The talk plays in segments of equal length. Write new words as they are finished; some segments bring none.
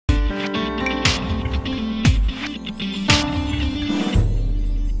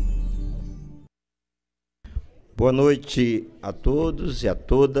Boa noite a todos e a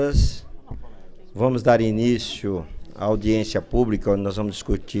todas. Vamos dar início à audiência pública, onde nós vamos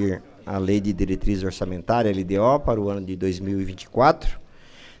discutir a Lei de Diretriz Orçamentária, LDO, para o ano de 2024.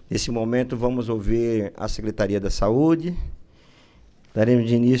 Nesse momento, vamos ouvir a Secretaria da Saúde.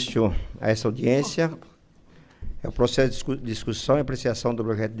 Daremos início a essa audiência. É o processo de discussão e apreciação do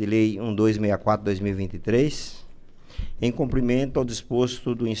projeto de lei 1264/2023, em cumprimento ao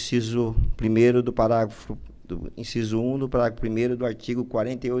disposto do inciso 1º do parágrafo do inciso 1 do parágrafo 1º do artigo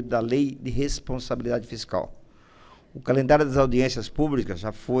 48 da Lei de Responsabilidade Fiscal. O calendário das audiências públicas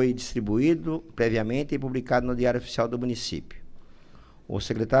já foi distribuído previamente e publicado no Diário Oficial do município. O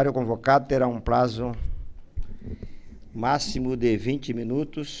secretário convocado terá um prazo máximo de 20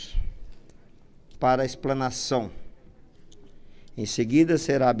 minutos para a explanação. Em seguida,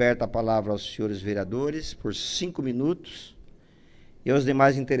 será aberta a palavra aos senhores vereadores por 5 minutos e aos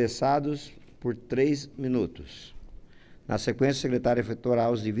demais interessados por 3 minutos. Na sequência, o secretário efetuará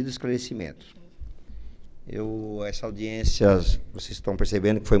os devidos esclarecimentos. Essa audiência, vocês estão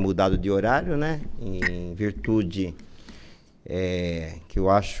percebendo que foi mudado de horário, né? Em virtude, que eu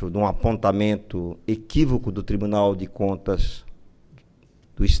acho, de um apontamento equívoco do Tribunal de Contas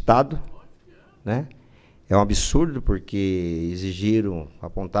do Estado, né? É um absurdo, porque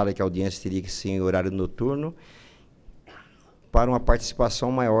apontaram que a audiência teria que ser em horário noturno para uma participação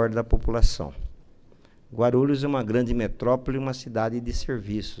maior da população. Guarulhos é uma grande metrópole, uma cidade de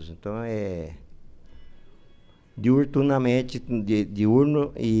serviços, então diurno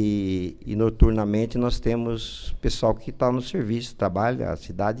e noturnamente nós temos pessoal que está no serviço, trabalha, a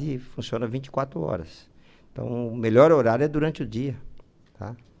cidade funciona 24 horas. Então, o melhor horário é durante o dia,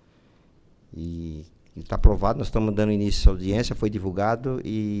 tá? E está aprovado, nós estamos dando início à audiência, foi divulgado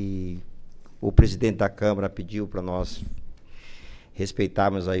e o presidente da Câmara pediu para nós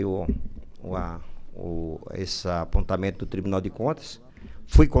respeitarmos aí esse apontamento do Tribunal de Contas.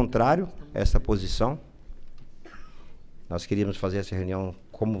 Fui contrário a essa posição. Nós queríamos fazer essa reunião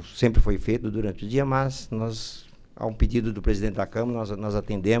como sempre foi feito durante o dia, mas a um pedido do presidente da Câmara, nós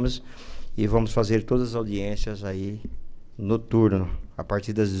atendemos e vamos fazer todas as audiências aí noturno, a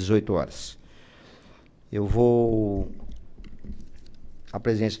partir das 18 horas. Eu vou à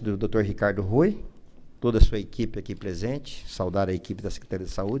presença do Dr. Ricardo Rui, toda a sua equipe aqui presente, saudar a equipe da Secretaria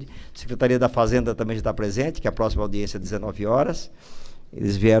de Saúde. A Secretaria da Fazenda também está presente, que a próxima audiência é 19 horas.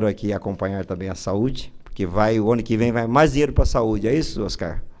 Eles vieram aqui acompanhar também a saúde, porque o ano que vem vai mais dinheiro para a saúde, é isso,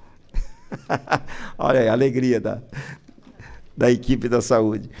 Oscar? Olha aí, a alegria da equipe da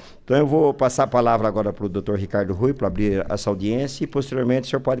saúde. Então, eu vou passar a palavra agora para o Dr. Ricardo Rui, para abrir essa audiência, e posteriormente o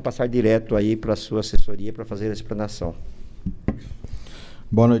senhor pode passar direto aí para a sua assessoria para fazer a explanação.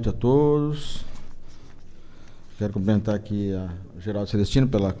 Boa noite a todos. Quero cumprimentar aqui a Geraldo Celestino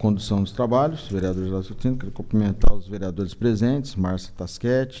pela condução dos trabalhos, o vereador Geraldo Celestino. Quero cumprimentar os vereadores presentes, Márcia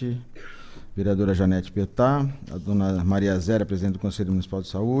Tasquete, vereadora Janete Petá, a dona Maria Zélia, presidente do Conselho Municipal de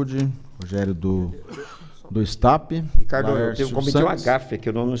Saúde, Rogério do STAP. Ricardo, eu cometi uma gafe, que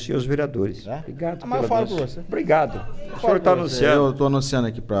eu não anunciei os vereadores. Obrigado. Mas eu falo por você. Obrigado. O senhor está anunciando. Eu estou anunciando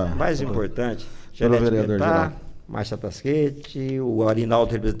aqui para... Mais importante, Janete Petá, Márcia Tasquete, o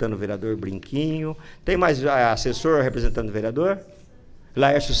Arinaldo representando o vereador Brinquinho. Tem mais assessor representando o vereador?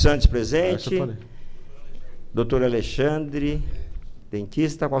 Laércio Santos presente. Doutor Alexandre,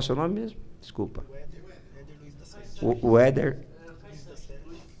 dentista. Qual é o seu nome mesmo? Desculpa. O Éder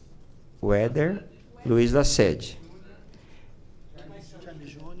Luiz da Sede.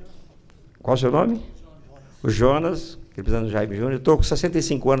 Qual é o seu nome? O Jonas, representando o Jaime Júnior. Eu estou com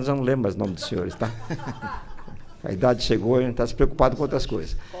 65 anos, eu não lembro mais o nome dos senhores, tá? A idade chegou e a gente está se preocupado com outras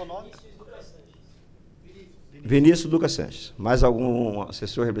coisas. Qual o nome? Vinícius Lucas Sanches. Mais algum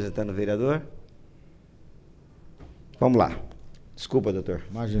assessor representando o vereador? Vamos lá. Desculpa, doutor.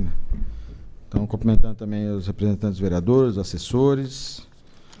 Imagina. Então, cumprimentando também os representantes vereadores, assessores,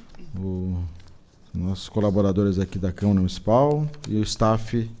 nossos colaboradores aqui da Câmara Municipal e o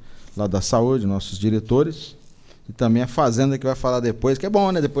staff lá da Saúde, nossos diretores, e também a Fazenda, que vai falar depois, que é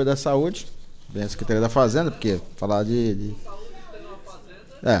bom, né? Depois da Saúde, vem a Secretaria da Fazenda, porque falar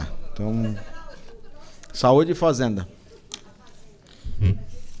então, Saúde e Fazenda.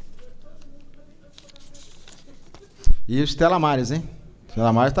 E o Estela Mares, hein?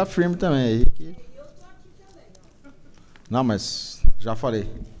 Estela Mares tá firme também aí. Não, mas já falei.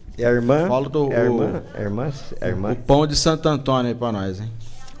 É a irmã? Falo irmã. O pão de Santo Antônio aí pra nós, hein?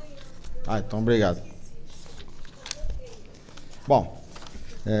 Então obrigado. Bom,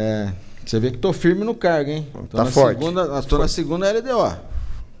 você vê que tô firme no cargo, hein? Tá forte. Estou na segunda LDO.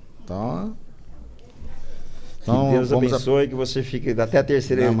 Então, Então, que Deus abençoe, que você fique até a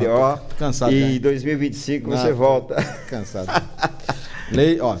terceira LDO. Cansado, e em 2025 você volta. Cansado.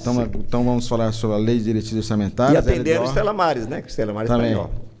 Lei, ó, então vamos falar sobre a Lei de Diretrizes Orçamentárias. E atendendo o Estela Mares, né? Que o Estela Mares também.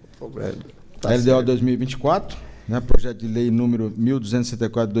 Tá LDO certo. 2024, né? Projeto de Lei número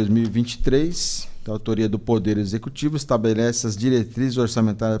 1264 de 2023, da autoria do Poder Executivo, estabelece as diretrizes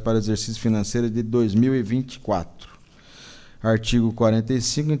orçamentárias para o exercício financeiro de 2024. Artigo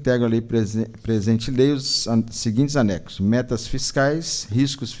 45, integra a lei presente lei os seguintes anexos: metas fiscais,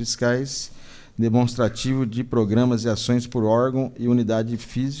 riscos fiscais, demonstrativo de programas e ações por órgão e unidade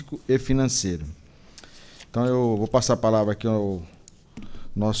físico e financeiro. Então eu vou passar a palavra aqui ao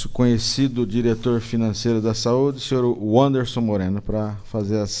nosso conhecido diretor financeiro da Saúde, o senhor Wanderson Moreno, para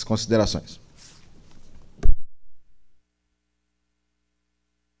fazer as considerações.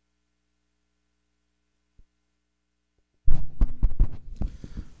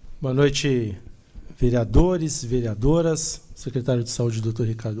 Boa noite, vereadores, vereadoras, secretário de Saúde, Dr.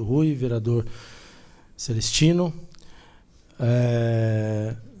 Ricardo Rui, vereador Celestino,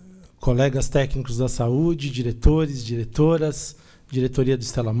 colegas técnicos da Saúde, diretores, diretoras, diretoria do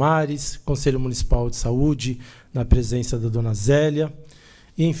Estela Mares, Conselho Municipal de Saúde, na presença da dona Zélia,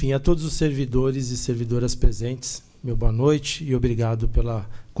 e, enfim, a todos os servidores e servidoras presentes, meu boa noite e obrigado pela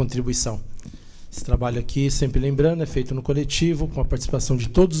contribuição. Esse trabalho aqui, sempre lembrando, é feito no coletivo, com a participação de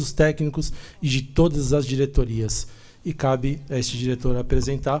todos os técnicos e de todas as diretorias. E cabe a este diretor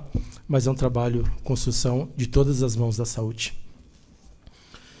apresentar, mas é um trabalho, construção de todas as mãos da saúde.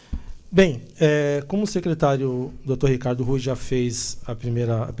 Bem, como o secretário Dr. Ricardo Rui já fez a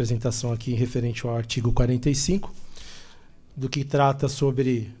primeira apresentação aqui referente ao artigo 45, do que trata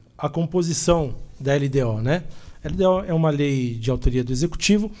sobre a composição da LDO, né? A LDO é uma lei de autoria do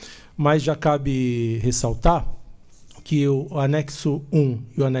Executivo, mas já cabe ressaltar que o anexo 1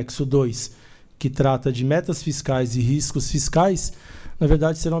 e o anexo 2, que trata de metas fiscais e riscos fiscais, na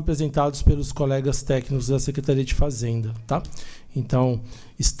verdade serão apresentados pelos colegas técnicos da Secretaria de Fazenda, tá? Então,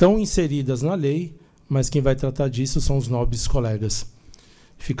 estão inseridas na lei, mas quem vai tratar disso são os nobres colegas.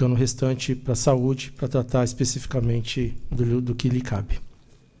 Ficando o restante para a saúde, para tratar especificamente do que lhe cabe.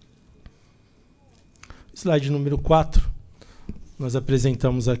 Slide número 4. Nós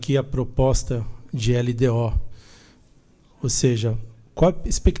apresentamos aqui a proposta de LDO, ou seja, qual a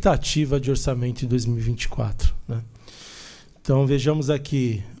expectativa de orçamento em 2024, né? Então, vejamos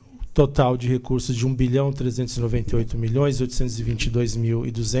aqui o total de recursos de R$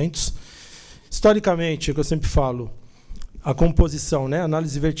 1.398.822.200. Historicamente, é o que eu sempre falo, a composição, né,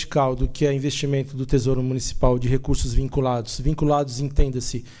 análise vertical do que é investimento do Tesouro Municipal de recursos vinculados. Vinculados,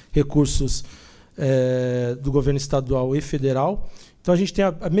 entenda-se, recursos do governo estadual e federal. Então, a gente tem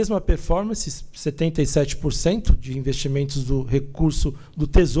a mesma performance, 77% de investimentos do recurso do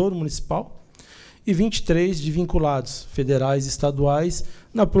Tesouro Municipal e 23% de vinculados, federais e estaduais,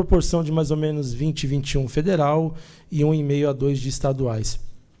 na proporção de mais ou menos 20-21 federal e 1,5 a 2 de estaduais.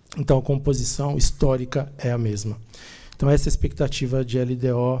 Então, a composição histórica é a mesma. Então, essa é a expectativa de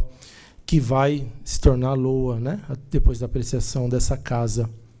LDO, que vai se tornar LOA, né, depois da apreciação dessa casa.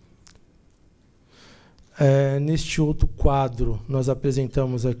 Neste outro quadro, nós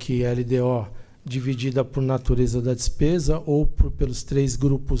apresentamos aqui a LDO dividida por natureza da despesa ou pelos 3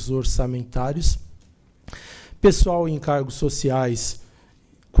 grupos orçamentários. Pessoal e encargos sociais,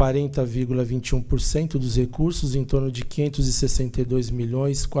 40,21% dos recursos, em torno de R$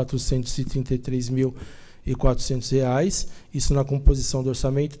 562.433.400. Isso na composição do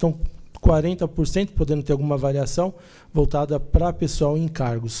orçamento. Então, 40%, podendo ter alguma variação, voltada para pessoal e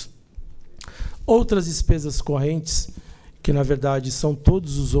encargos. Outras despesas correntes, que na verdade são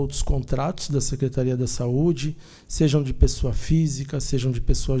todos os outros contratos da Secretaria da Saúde, sejam de pessoa física, sejam de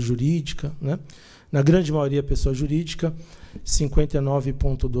pessoa jurídica, né? Na grande maioria, pessoa jurídica,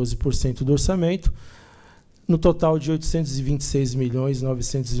 59,12% do orçamento, no total de R$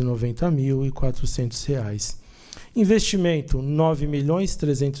 826.990.400. Investimento, R$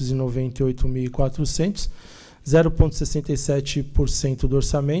 9.398.400, 0,67% do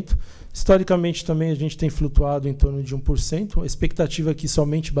orçamento. Historicamente, também a gente tem flutuado em torno de 1%. A expectativa aqui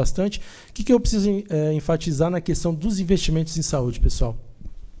somente bastante. O que eu preciso enfatizar na questão dos investimentos em saúde, pessoal?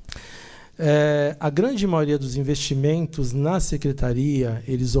 A grande maioria dos investimentos na Secretaria,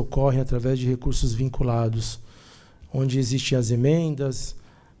 eles ocorrem através de recursos vinculados, onde existem as emendas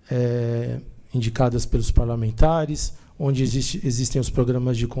indicadas pelos parlamentares, onde existem os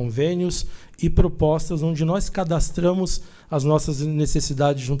programas de convênios e propostas onde nós cadastramos as nossas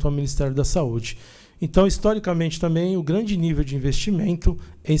necessidades junto ao Ministério da Saúde. Então, historicamente também, o grande nível de investimento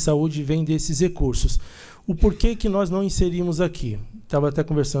em saúde vem desses recursos. O porquê que nós não inserimos aqui? Estava até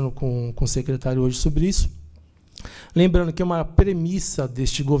conversando com o secretário hoje sobre isso. Lembrando que é uma premissa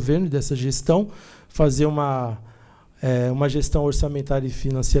deste governo e dessa gestão fazer uma gestão orçamentária e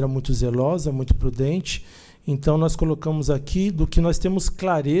financeira muito zelosa, muito prudente. Então, nós colocamos aqui do que nós temos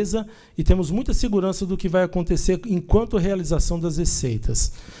clareza e temos muita segurança do que vai acontecer enquanto realização das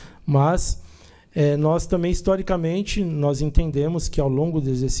receitas. Mas nós também, historicamente, nós entendemos que, ao longo do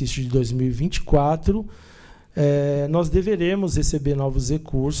exercício de 2024, nós deveremos receber novos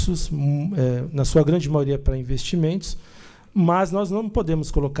recursos, na sua grande maioria para investimentos, mas nós não podemos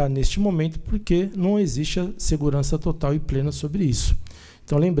colocar neste momento porque não existe a segurança total e plena sobre isso.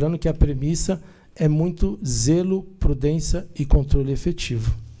 Então, lembrando que a premissa é muito zelo, prudência e controle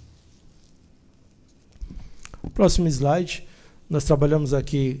efetivo. Próximo slide. Nós trabalhamos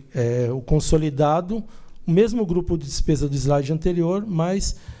aqui o consolidado, o mesmo grupo de despesa do slide anterior,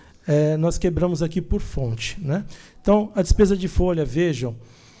 mas nós quebramos aqui por fonte, né? Então, a despesa de folha, vejam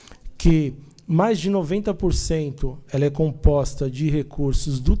que mais de 90% ela é composta de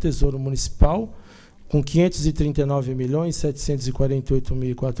recursos do Tesouro Municipal, com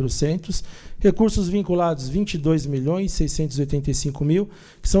 539.748.400, recursos vinculados 22.685.000,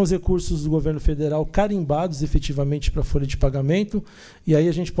 que são os recursos do governo federal carimbados efetivamente para a folha de pagamento, e aí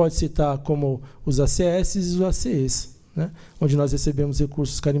a gente pode citar como os ACS e os ACEs, né, onde nós recebemos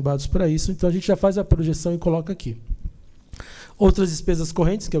recursos carimbados para isso, então a gente já faz a projeção e coloca aqui. Outras despesas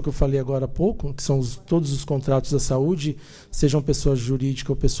correntes, que é o que eu falei agora há pouco, que são todos os contratos da saúde, sejam pessoa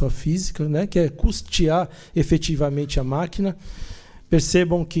jurídica ou pessoa física, né, que é custear efetivamente a máquina.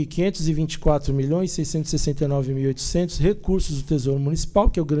 Percebam que 524.669.800 recursos do Tesouro Municipal,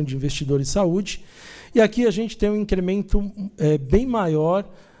 que é o grande investidor em saúde. E aqui a gente tem um incremento bem maior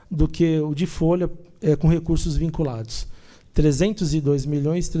do que o de folha com recursos vinculados.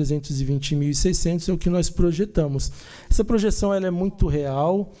 302.320.600 é o que nós projetamos. Essa projeção ela é muito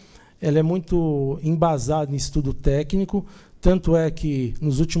real, ela é muito embasada em estudo técnico, tanto é que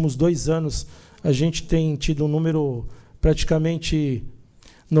nos últimos 2 anos a gente tem tido um número praticamente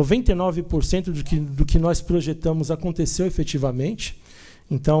 99% do que nós projetamos aconteceu efetivamente.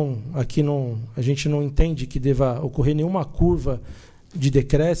 Então, aqui a gente não entende que deva ocorrer nenhuma curva de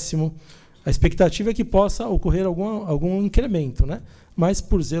decréscimo. A expectativa é que possa ocorrer algum incremento, né? Mas,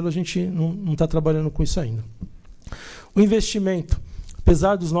 por zelo, a gente não está trabalhando com isso ainda. O investimento,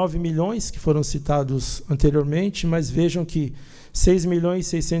 apesar dos 9 milhões que foram citados anteriormente, mas vejam que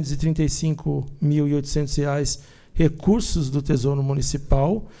 6.635.800 reais recursos do Tesouro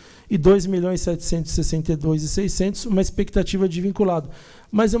Municipal e 2.762.600, uma expectativa de vinculado.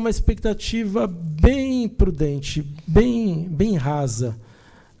 Mas é uma expectativa bem prudente, bem rasa.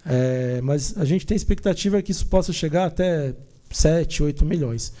 Mas a gente tem expectativa que isso possa chegar até 7, 8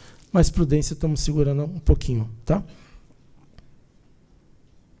 milhões. Mas prudência estamos segurando um pouquinho. Tá?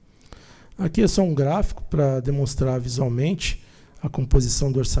 Aqui é só um gráfico para demonstrar visualmente a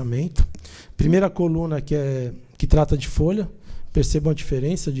composição do orçamento. Primeira coluna que trata de folha. Percebam a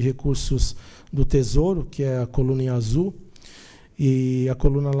diferença de recursos do Tesouro, que é a coluna em azul, e a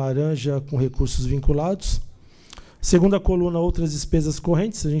coluna laranja com recursos vinculados. Segunda coluna, outras despesas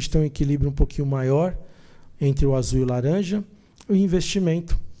correntes, a gente tem um equilíbrio um pouquinho maior entre o azul e o laranja. O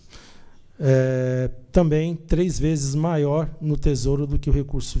investimento, também 3 vezes maior no Tesouro do que o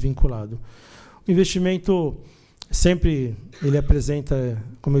recurso vinculado. O investimento sempre ele apresenta,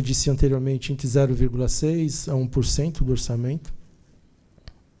 como eu disse anteriormente, entre 0,6% a 1% do orçamento.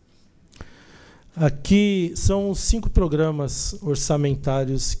 Aqui são os 5 programas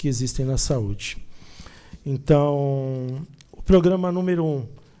orçamentários que existem na saúde. Então, o programa número 1,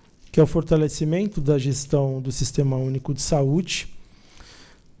 que é o fortalecimento da gestão do Sistema Único de Saúde,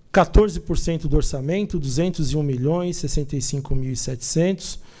 14% do orçamento,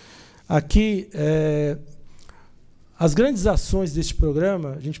 201.065.700. Aqui, as grandes ações deste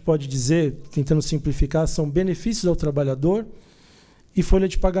programa, a gente pode dizer, tentando simplificar, são benefícios ao trabalhador e folha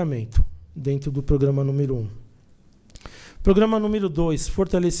de pagamento, dentro do programa número 1. Programa número 2,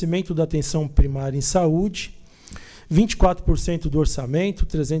 fortalecimento da atenção primária em saúde, 24% do orçamento,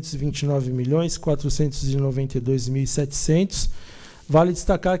 329.492.700. Vale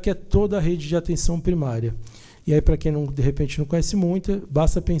destacar que é toda a rede de atenção primária. E aí, para quem de repente não conhece muito,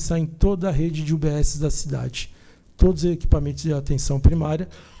 basta pensar em toda a rede de UBS da cidade. Todos os equipamentos de atenção primária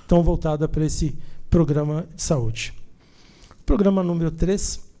estão voltados para esse programa de saúde. Programa número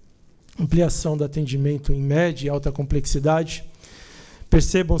 3, ampliação do atendimento em média e alta complexidade.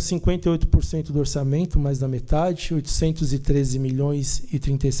 Percebam 58% do orçamento, mais da metade,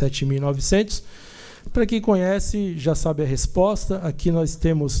 813.037.900. Para quem conhece, já sabe a resposta. Aqui nós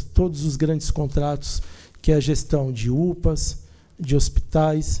temos todos os grandes contratos, que é a gestão de UPAs, de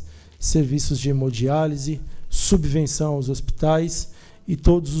hospitais, serviços de hemodiálise, subvenção aos hospitais e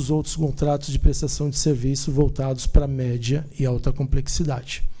todos os outros contratos de prestação de serviço voltados para média e alta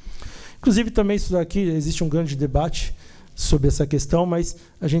complexidade. Inclusive, também isso daqui, existe um grande debate sobre essa questão, mas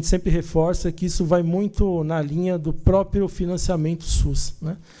a gente sempre reforça que isso vai muito na linha do próprio financiamento SUS,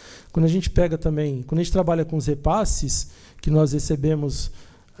 né? Quando a gente pega também, quando a gente trabalha com os repasses que nós recebemos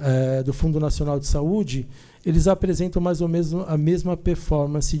do Fundo Nacional de Saúde, eles apresentam mais ou menos a mesma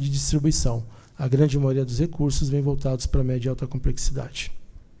performance de distribuição. A grande maioria dos recursos vem voltados para média e alta complexidade.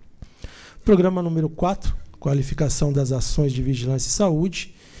 Programa número 4, qualificação das ações de vigilância e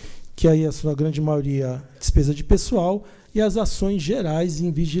saúde, que aí a sua grande maioria despesa de pessoal, e as ações gerais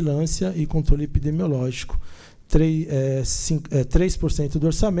em vigilância e controle epidemiológico. 3% do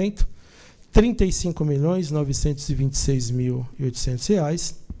orçamento, R$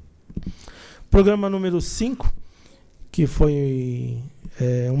 35.926.800. Programa número 5, que foi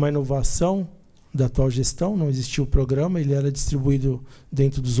uma inovação da atual gestão, não existia o programa, ele era distribuído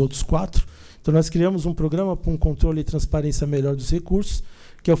dentro dos outros 4. Então, nós criamos um programa para um controle e transparência melhor dos recursos,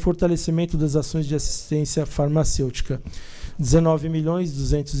 que é o fortalecimento das ações de assistência farmacêutica. R$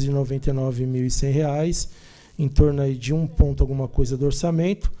 19.299.100, em torno aí de 1 ponto alguma coisa do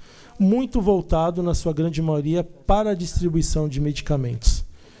orçamento, muito voltado, na sua grande maioria, para a distribuição de medicamentos.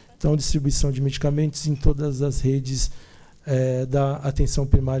 Então, distribuição de medicamentos em todas as redes da atenção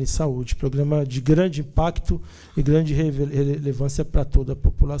primária em saúde. Programa de grande impacto e grande relevância para toda a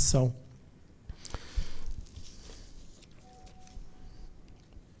população.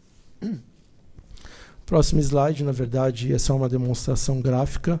 Próximo slide, na verdade, essa é uma demonstração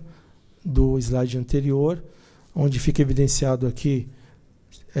gráfica do slide anterior, onde fica evidenciado aqui,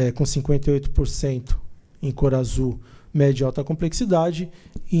 com 58% em cor azul, média e alta complexidade,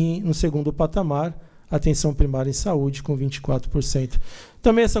 e no segundo patamar, atenção primária em saúde, com 24%.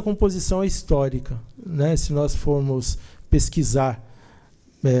 Também essa composição é histórica, né? Se nós formos pesquisar,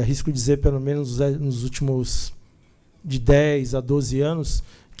 risco dizer pelo menos nos últimos de 10 a 12 anos,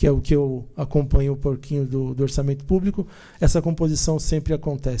 que é o que eu acompanho um pouquinho do orçamento público, essa composição sempre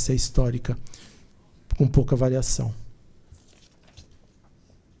acontece, é histórica, com pouca variação.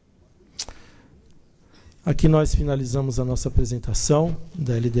 Aqui nós finalizamos a nossa apresentação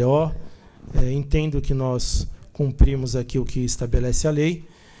da LDO. Entendo que nós cumprimos aqui o que estabelece a lei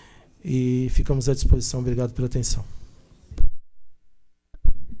e ficamos à disposição. Obrigado pela atenção.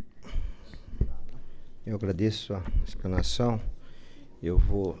 Eu agradeço a explanação. Eu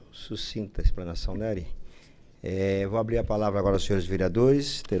vou sucinta a explanação, Nery. Vou abrir a palavra agora aos senhores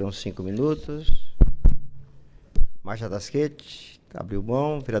vereadores, terão 5 minutos. Marcha Tasquete, abriu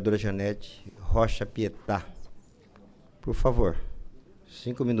mão. Vereadora Janete Rocha Pietá. Por favor,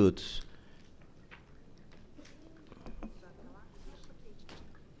 5 minutos.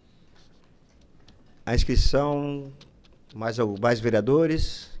 A inscrição, mais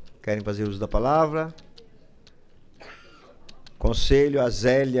vereadores querem fazer uso da palavra? Conselho, a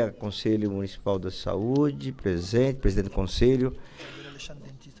Zélia, Conselho Municipal da Saúde, presente, presidente do Conselho.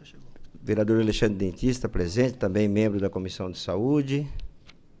 Vereador Alexandre Dentista, presente, também membro da Comissão de Saúde.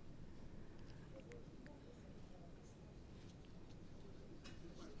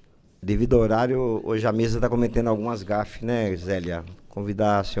 Devido ao horário, hoje a mesa está cometendo algumas gafes, né, Zélia?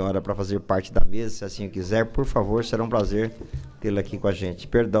 Convidar a senhora para fazer parte da mesa, se assim quiser, por favor, será um prazer tê-la aqui com a gente.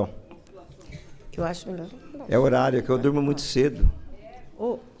 Perdão. Eu acho melhor. É horário, que eu durmo muito cedo.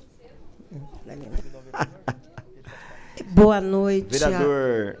 Boa noite.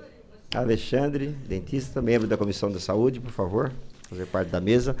 Vereador Alexandre, dentista, membro da Comissão da Saúde, por favor, fazer parte da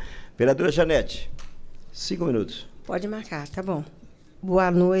mesa. Vereadora Janete, 5 minutos. Pode marcar, tá bom.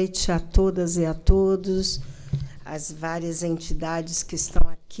 Boa noite a todas e a todos, as várias entidades que estão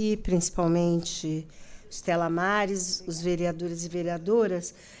aqui, principalmente Estela Mares, os vereadores e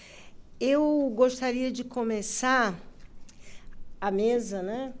vereadoras. Eu gostaria de começar a mesa,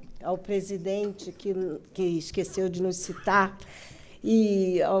 né, ao presidente que esqueceu de nos citar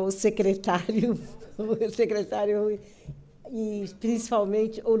e ao secretário, e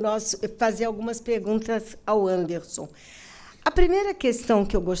principalmente fazer algumas perguntas ao Anderson. A primeira questão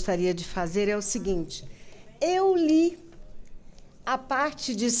que eu gostaria de fazer é o seguinte: eu li a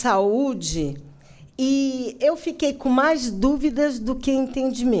parte de saúde e eu fiquei com mais dúvidas do que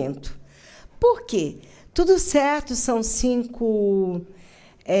entendimento. Por quê? Tudo certo, são 5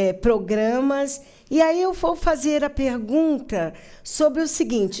 programas, e aí eu vou fazer a pergunta sobre o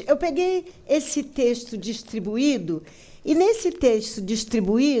seguinte: eu peguei esse texto distribuído, e nesse texto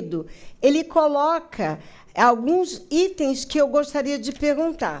distribuído, ele coloca alguns itens que eu gostaria de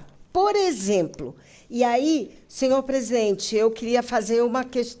perguntar. Por exemplo, e aí, senhor presidente, eu queria fazer uma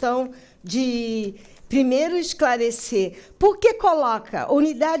questão de primeiro esclarecer por que coloca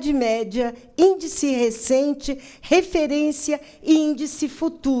unidade média, índice recente, referência e índice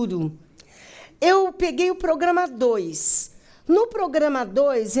futuro. Eu peguei o programa 2. No programa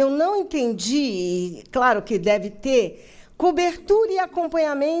 2, eu não entendi, claro que deve ter, cobertura e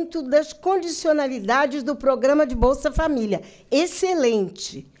acompanhamento das condicionalidades do programa de Bolsa Família.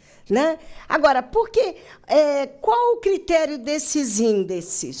 Excelente. Né? Agora, qual o critério desses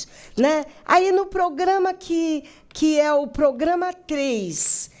índices? Né? Aí, no programa que é o programa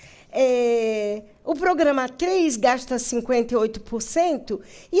 3, o programa 3 gasta 58%,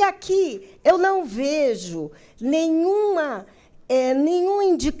 e aqui eu não vejo nenhum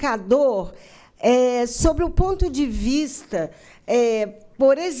indicador sobre o ponto de vista,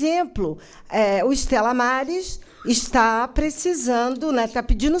 por exemplo, o Estela Maris está precisando, né, está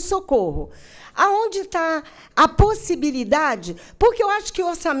pedindo socorro. Aonde está a possibilidade? Porque eu acho que o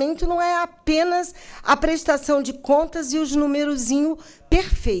orçamento não é apenas a prestação de contas e os numerozinhos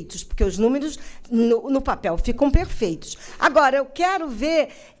perfeitos, porque os números no papel ficam perfeitos. Agora, eu quero ver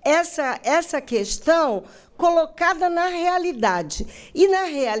essa questão colocada na realidade. E, na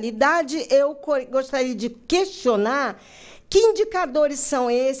realidade, eu gostaria de questionar que indicadores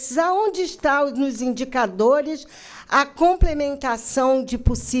são esses, aonde está nos indicadores a complementação de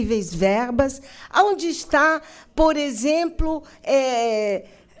possíveis verbas, aonde está, por exemplo,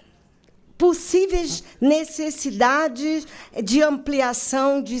 possíveis necessidades de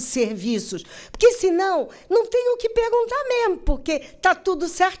ampliação de serviços. Porque, senão, não tem o que perguntar mesmo, porque está tudo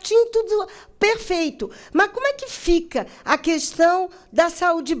certinho, tudo perfeito. Mas como é que fica a questão da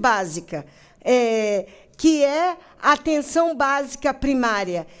saúde básica? Que é a atenção básica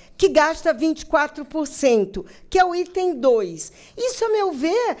primária, que gasta 24%, que é o item 2. Isso, a meu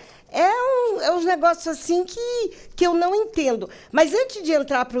ver, é uns negócios assim que eu não entendo. Mas, antes de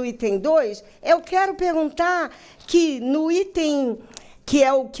entrar para o item 2, eu quero perguntar que, no item que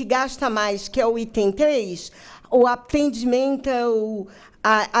é o que gasta mais, que é o item 3, o atendimento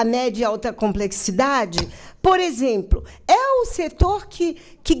a média e alta complexidade, por exemplo, é o setor que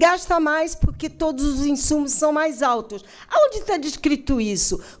gasta mais porque todos os insumos são mais altos. Onde está descrito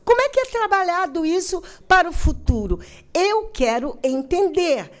isso? Como é que é trabalhado isso para o futuro? Eu quero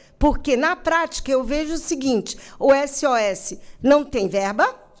entender, porque, na prática, eu vejo o seguinte: o SOS não tem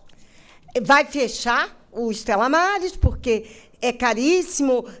verba, vai fechar o Estela Maris, porque é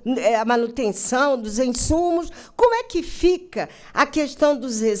caríssimo a manutenção dos insumos. Como é que fica a questão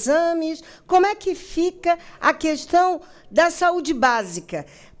dos exames? Como é que fica a questão da saúde básica?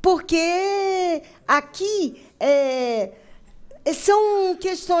 Porque aqui são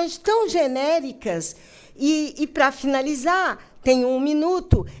questões tão genéricas. E para finalizar, tenho 1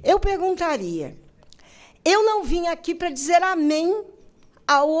 minuto, eu perguntaria. Eu não vim aqui para dizer amém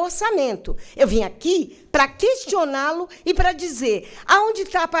ao orçamento. Eu vim aqui para questioná-lo e para dizer aonde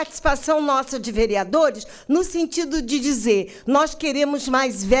está a participação nossa de vereadores, no sentido de dizer: nós queremos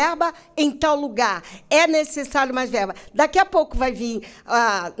mais verba em tal lugar, é necessário mais verba. Daqui a pouco vai vir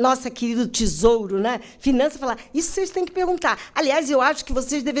a nossa querido Tesouro, né? Finança, falar: isso vocês têm que perguntar. Aliás, eu acho que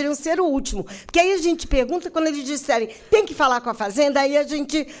vocês deveriam ser o último, porque aí a gente pergunta, quando eles disserem tem que falar com a Fazenda, aí a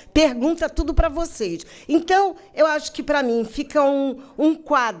gente pergunta tudo para vocês. Então, eu acho que, para mim, fica um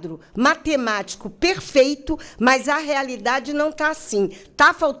quadro matemático perfeito, mas a realidade não está assim.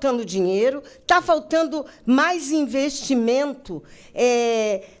 Está faltando dinheiro, está faltando mais investimento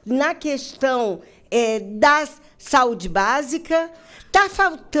na questão da saúde básica, está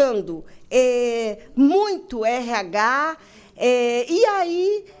faltando muito RH, e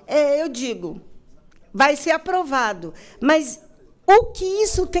aí eu digo, vai ser aprovado. Mas o que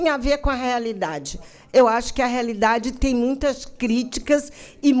isso tem a ver com a realidade? Eu acho que a realidade tem muitas críticas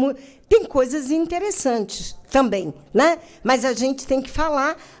e tem coisas interessantes também, né? Mas a gente tem que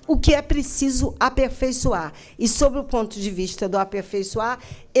falar o que é preciso aperfeiçoar. E, sobre o ponto de vista do aperfeiçoar,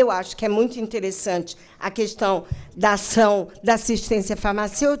 eu acho que é muito interessante a questão da ação da assistência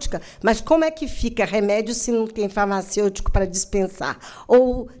farmacêutica, mas como é que fica remédio se não tem farmacêutico para dispensar?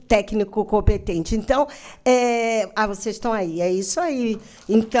 Ou técnico competente? Então, vocês estão aí, é isso aí.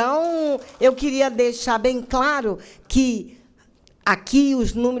 Então, eu queria deixar bem claro que aqui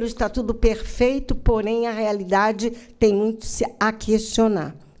os números estão tudo perfeito, porém a realidade tem muito a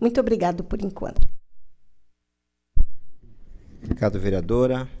questionar. Muito obrigada por enquanto. Obrigado,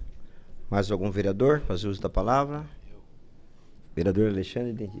 vereadora. Mais algum vereador fazer uso da palavra? Vereador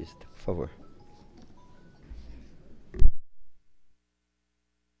Alexandre, dentista, por favor.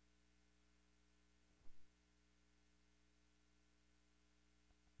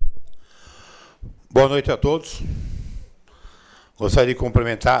 Boa noite a todos. Gostaria de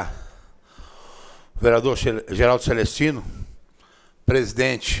cumprimentar vereador Geraldo Celestino,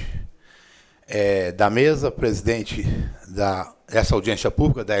 presidente da mesa, presidente dessa audiência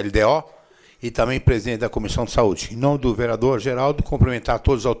pública, da LDO, e também presidente da Comissão de Saúde. Em nome do vereador Geraldo, cumprimentar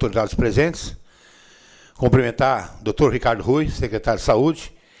todas as autoridades presentes, cumprimentar o Dr. Ricardo Rui, secretário de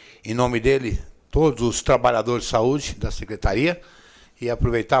Saúde, em nome dele, todos os trabalhadores de saúde da Secretaria, e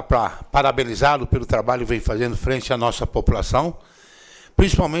aproveitar para parabenizá-lo pelo trabalho que vem fazendo frente à nossa população,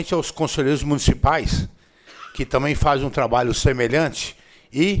 principalmente aos conselheiros municipais, que também fazem um trabalho semelhante,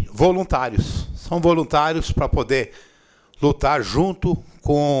 e voluntários. São voluntários para poder lutar junto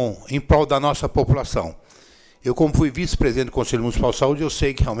em prol da nossa população. Eu, como fui vice-presidente do Conselho Municipal de Saúde, eu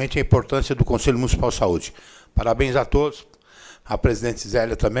sei que realmente a importância do Conselho Municipal de Saúde. Parabéns a todos, a presidente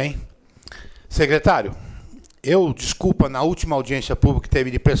Zélia também. Secretário, desculpa, na última audiência pública que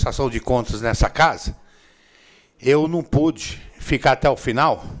teve de prestação de contas nessa casa, eu não pude ficar até o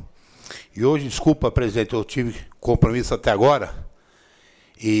final, e hoje, desculpa, presidente, eu tive compromisso até agora,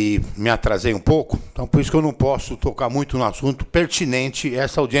 e me atrasei um pouco, então por isso que eu não posso tocar muito no assunto pertinente a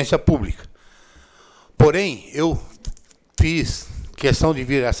essa audiência pública. Porém, eu fiz questão de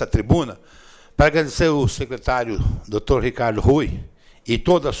vir a essa tribuna para agradecer ao secretário Dr. Ricardo Rui e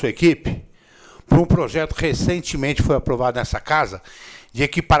toda a sua equipe por um projeto que recentemente foi aprovado nessa casa de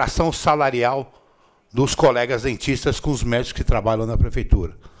equiparação salarial dos colegas dentistas com os médicos que trabalham na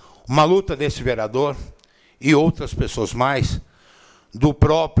prefeitura. Uma luta desse vereador e outras pessoas mais, do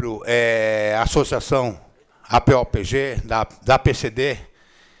próprio Associação APOPG, da PCD,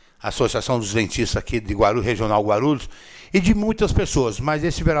 Associação dos Dentistas aqui de Guarulhos, Regional Guarulhos, e de muitas pessoas, mas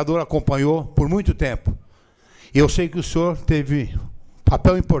esse vereador acompanhou por muito tempo. E eu sei que o senhor teve um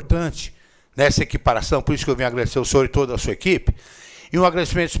papel importante nessa equiparação, por isso que eu venho agradecer ao senhor e toda a sua equipe, e um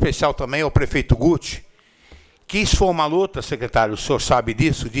agradecimento especial também ao prefeito Guti, que isso foi uma luta, secretário, o senhor sabe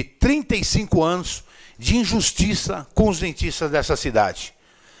disso, de 35 anos de injustiça com os dentistas dessa cidade.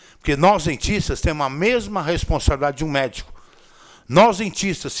 Porque nós, dentistas, temos a mesma responsabilidade de um médico. Nós,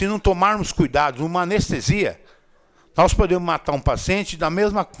 dentistas, se não tomarmos cuidado numa anestesia, nós podemos matar um paciente da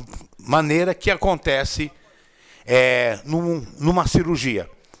mesma maneira que acontece numa cirurgia.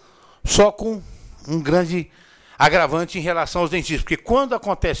 Só com um grande agravante em relação aos dentistas. Porque quando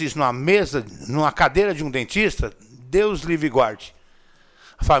acontece isso numa mesa, numa cadeira de um dentista, Deus livre e guarde.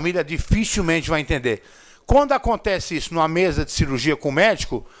 A família dificilmente vai entender. Quando acontece isso numa mesa de cirurgia com o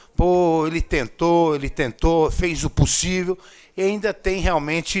médico, pô, ele tentou, fez o possível, e ainda tem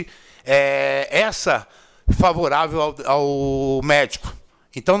realmente essa favorável ao médico.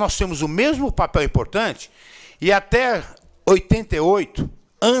 Então nós temos o mesmo papel importante, e até 88,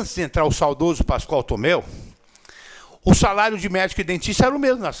 antes de entrar o saudoso Pascoal Tomeu, o salário de médico e dentista era o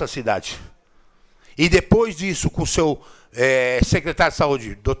mesmo nessa cidade. E depois disso, com o seu secretário de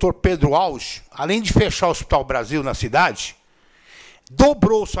Saúde, Dr. Pedro Alves, além de fechar o Hospital Brasil na cidade,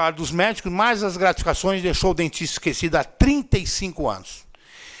 dobrou o salário dos médicos, mais as gratificações, deixou o dentista esquecido há 35 anos.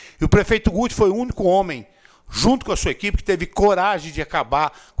 E o prefeito Guti foi o único homem, junto com a sua equipe, que teve coragem de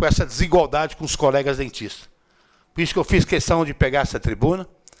acabar com essa desigualdade com os colegas dentistas. Por isso que eu fiz questão de pegar essa tribuna.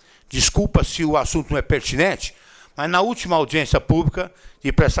 Desculpa se o assunto não é pertinente, mas na última audiência pública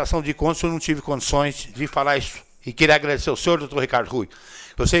de prestação de contas eu não tive condições de falar isso. E queria agradecer ao senhor, doutor Ricardo Rui.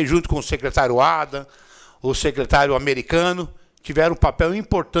 Você, junto com o secretário Adam, o secretário americano, tiveram um papel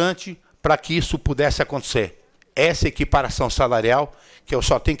importante para que isso pudesse acontecer. Essa equiparação salarial, que eu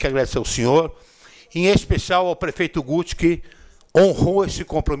só tenho que agradecer ao senhor, em especial ao prefeito Guti, que honrou esse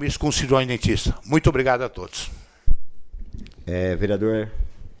compromisso com o cidadão dentista. Muito obrigado a todos. Vereador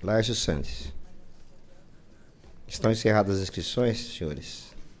Lárcio Santos. Estão encerradas as inscrições,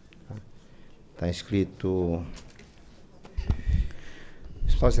 senhores. Está inscrito...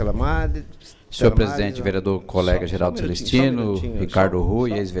 Senhor presidente, vereador colega Geraldo Celestino, Ricardo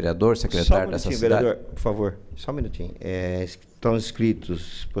Rui, ex-vereador, secretário dessa cidade. Vereador, por favor, só um minutinho. Estão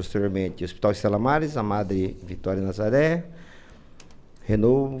inscritos posteriormente Hospital Estela Maris, a Madre Vitória Nazaré,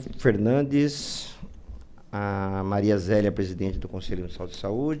 Renault Fernandes, a Maria Zélia, presidente do Conselho Municipal de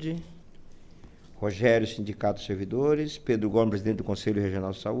Saúde, Rogério, Sindicato dos Servidores, Pedro Gomes, presidente do Conselho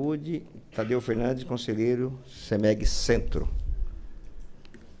Regional de Saúde, Tadeu Fernandes, conselheiro SEMEG Centro.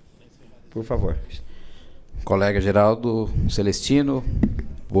 Por favor. Colega Geraldo Celestino,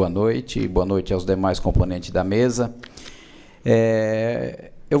 boa noite, e boa noite aos demais componentes da mesa.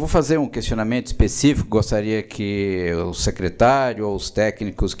 Eu vou fazer um questionamento específico, gostaria que o secretário ou os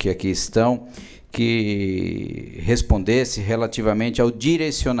técnicos que aqui estão, que respondesse relativamente ao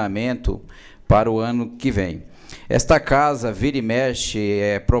direcionamento para o ano que vem. Esta casa, vira e mexe,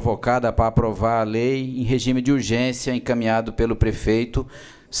 é provocada para aprovar a lei em regime de urgência encaminhado pelo prefeito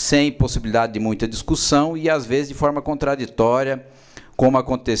sem possibilidade de muita discussão e, às vezes, de forma contraditória, como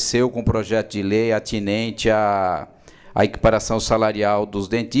aconteceu com o projeto de lei atinente à equiparação salarial dos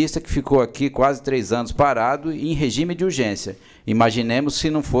dentistas, que ficou aqui quase 3 anos parado em regime de urgência. Imaginemos se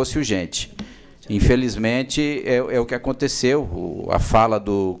não fosse urgente. Infelizmente, é o que aconteceu, a fala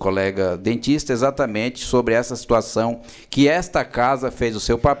do colega dentista, exatamente sobre essa situação que esta casa fez o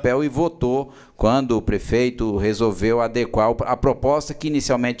seu papel e votou quando o prefeito resolveu adequar a proposta que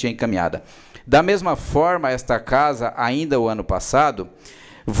inicialmente tinha encaminhada. Da mesma forma, esta casa, ainda o ano passado,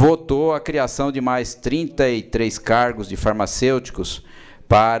 votou a criação de mais 33 cargos de farmacêuticos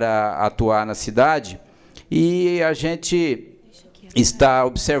para atuar na cidade, e a gente está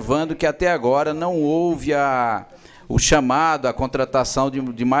observando que até agora não houve o chamado, a contratação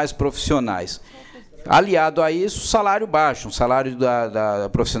de mais profissionais. Aliado a isso, salário baixo, um salário da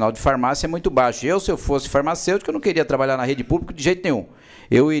profissional de farmácia é muito baixo. Se eu fosse farmacêutico, eu não queria trabalhar na rede pública de jeito nenhum.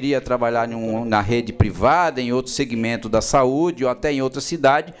 Eu iria trabalhar na rede privada, em outro segmento da saúde, ou até em outra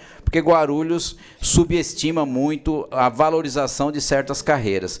cidade, porque Guarulhos subestima muito a valorização de certas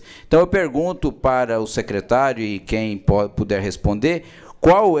carreiras. Então, eu pergunto para o secretário e quem puder responder,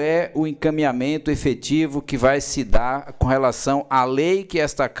 qual é o encaminhamento efetivo que vai se dar com relação à lei que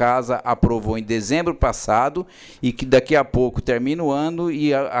esta casa aprovou em dezembro passado e que daqui a pouco termina o ano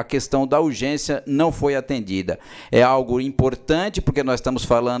e a questão da urgência não foi atendida. É algo importante porque nós estamos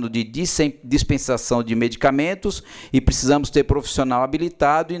falando de dispensação de medicamentos e precisamos ter profissional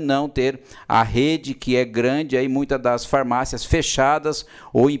habilitado e não ter a rede que é grande, aí muitas das farmácias fechadas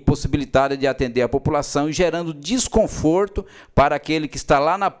ou impossibilitadas de atender a população e gerando desconforto para aquele que está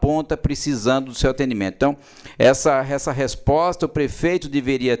lá na ponta precisando do seu atendimento. Então, essa resposta o prefeito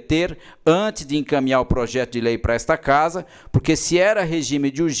deveria ter antes de encaminhar o projeto de lei para esta casa, porque se era regime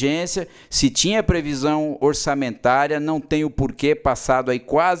de urgência, se tinha previsão orçamentária, não tem o porquê, passado aí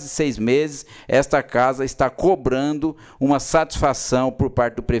quase 6 meses, esta casa está cobrando uma satisfação por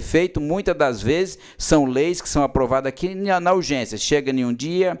parte do prefeito. Muitas das vezes são leis que são aprovadas aqui na urgência, chega em um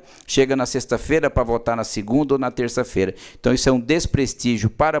dia, chega na sexta-feira para votar na segunda ou na terça-feira. Então, isso é um desprestígio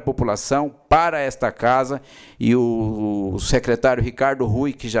para a população, para esta casa, e o secretário Ricardo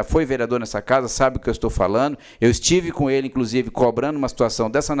Rui, que já foi vereador nessa casa, sabe o que eu estou falando. Eu estive com ele, inclusive, cobrando uma situação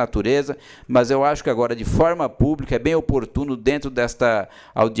dessa natureza, mas eu acho que agora, de forma pública, é bem oportuno, dentro desta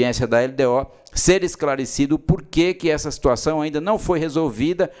audiência da LDO, ser esclarecido o porquê que essa situação ainda não foi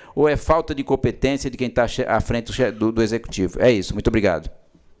resolvida ou é falta de competência de quem está à frente do Executivo. É isso. Muito obrigado.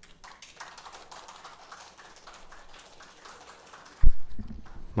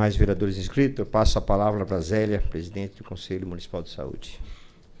 Mais vereadores inscritos? Eu passo a palavra para a Zélia, presidente do Conselho Municipal de Saúde.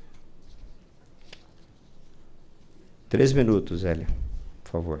 3 minutos, Zélia,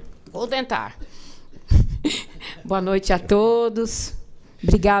 por favor. Vou tentar. Boa noite a todos.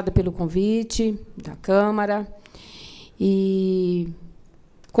 Obrigada pelo convite da Câmara. E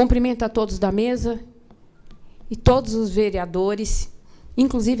cumprimento a todos da mesa e todos os vereadores,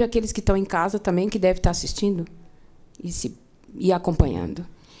 inclusive aqueles que estão em casa também, que devem estar assistindo e acompanhando.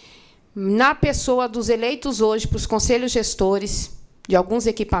 Na pessoa dos eleitos hoje para os conselhos gestores de alguns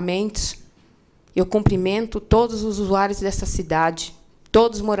equipamentos, eu cumprimento todos os usuários dessa cidade,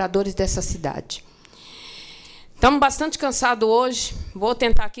 todos os moradores dessa cidade. Estamos bastante cansados hoje, vou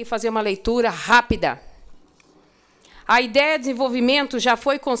tentar aqui fazer uma leitura rápida. A ideia de desenvolvimento já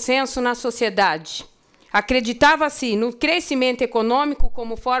foi consenso na sociedade. Acreditava-se no crescimento econômico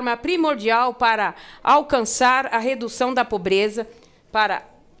como forma primordial para alcançar a redução da pobreza,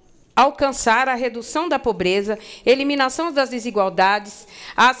 eliminação das desigualdades,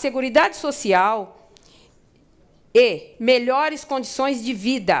 a seguridade social e melhores condições de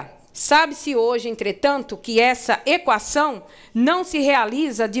vida. Sabe-se hoje, entretanto, que essa equação não se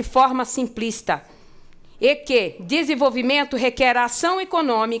realiza de forma simplista e que desenvolvimento requer ação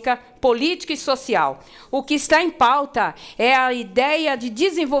econômica, política e social. O que está em pauta é a ideia de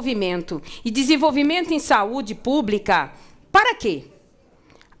desenvolvimento. E desenvolvimento em saúde pública, para quê?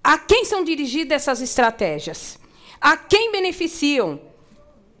 A quem são dirigidas essas estratégias? A quem beneficiam?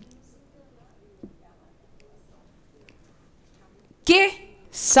 Que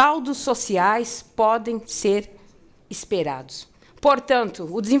saldos sociais podem ser esperados? Portanto,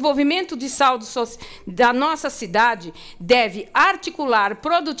 o desenvolvimento de saldo da nossa cidade deve articular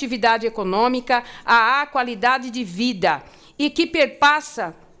produtividade econômica à qualidade de vida e que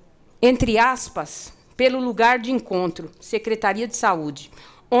perpassa, entre aspas, pelo lugar de encontro, Secretaria de Saúde,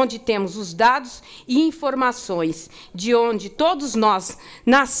 onde temos os dados e informações de onde todos nós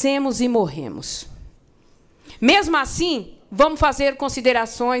nascemos e morremos. Mesmo assim, vamos fazer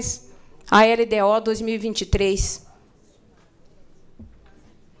considerações à LDO 2023.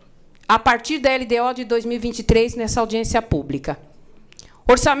 a partir da LDO de 2023 nessa audiência pública.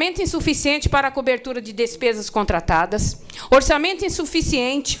 Orçamento insuficiente para a cobertura de despesas contratadas, orçamento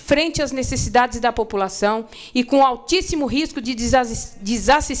insuficiente frente às necessidades da população e com altíssimo risco de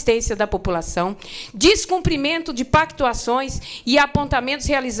desassistência da população, descumprimento de pactuações e apontamentos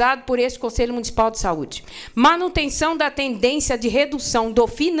realizados por este Conselho Municipal de Saúde, manutenção da tendência de redução do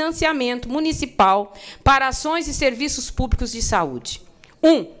financiamento municipal para ações e serviços públicos de saúde.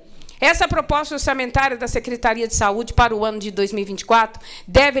 1. Essa proposta orçamentária da Secretaria de Saúde para o ano de 2024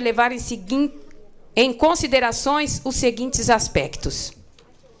 deve levar em considerações os seguintes aspectos.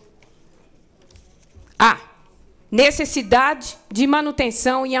 A. Necessidade de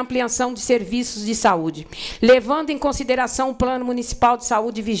manutenção e ampliação de serviços de saúde, levando em consideração o Plano Municipal de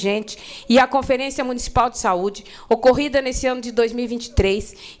Saúde vigente e a Conferência Municipal de Saúde, ocorrida nesse ano de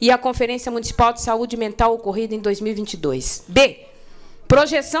 2023, e a Conferência Municipal de Saúde Mental, ocorrida em 2022. B.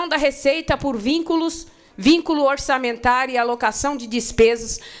 Projeção da receita por vínculo orçamentário e alocação de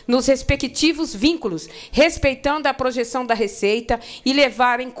despesas nos respectivos vínculos, respeitando a projeção da receita e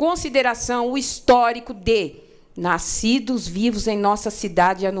levar em consideração o histórico de nascidos vivos em nossa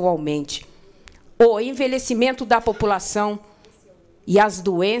cidade anualmente, o envelhecimento da população e as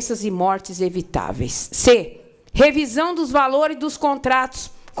doenças e mortes evitáveis. C. Revisão dos valores dos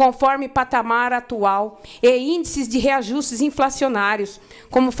contratos conforme patamar atual e índices de reajustes inflacionários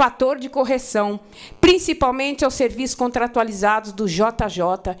como fator de correção, principalmente aos serviços contratualizados do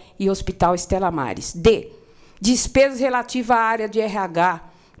JJ e Hospital Estela Maris. D. Despesas relativas à área de RH,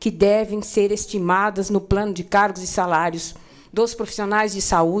 que devem ser estimadas no plano de cargos e salários dos profissionais de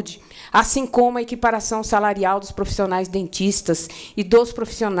saúde, assim como a equiparação salarial dos profissionais dentistas e dos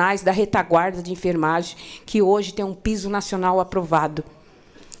profissionais da retaguarda de enfermagem, que hoje tem um piso nacional aprovado.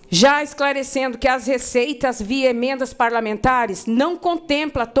 Já esclarecendo que as receitas via emendas parlamentares não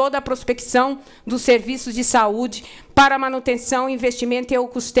contempla toda a prospecção dos serviços de saúde para manutenção, investimento e o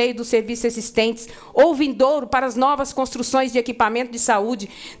custeio dos serviços existentes ou vindouro para as novas construções de equipamento de saúde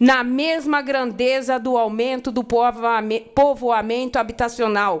na mesma grandeza do aumento do povoamento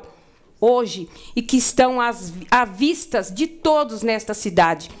habitacional hoje e que estão à vistas de todos nesta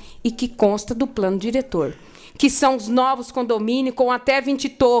cidade e que consta do plano diretor, que são os novos condomínios com até 20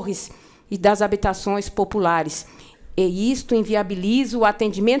 torres e das habitações populares. E isto inviabiliza o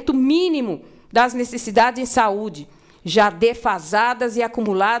atendimento mínimo das necessidades em saúde, já defasadas e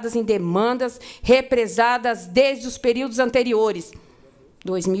acumuladas em demandas represadas desde os períodos anteriores,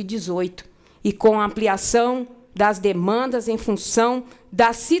 2018, e com a ampliação das demandas em função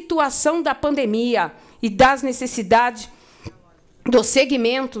da situação da pandemia e das necessidades do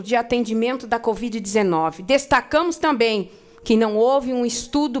segmento de atendimento da Covid-19. Destacamos também que não houve um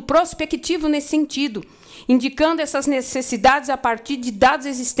estudo prospectivo nesse sentido, indicando essas necessidades a partir de dados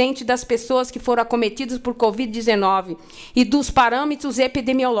existentes das pessoas que foram acometidas por Covid-19 e dos parâmetros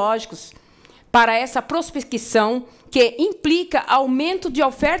epidemiológicos para essa prospecção, que implica aumento de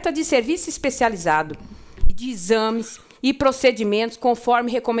oferta de serviço especializado, de exames e procedimentos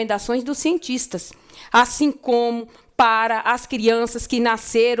conforme recomendações dos cientistas, assim como para as crianças que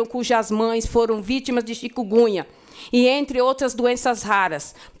nasceram cujas mães foram vítimas de chikungunya, e entre outras doenças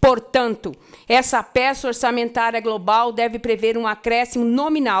raras. Portanto, essa peça orçamentária global deve prever um acréscimo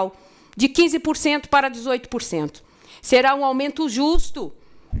nominal de 15% para 18%. Será um aumento justo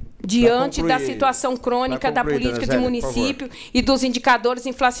diante da situação crônica da política de município e dos indicadores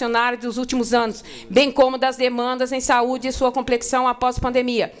inflacionários dos últimos anos, bem como das demandas em saúde e sua complexão após a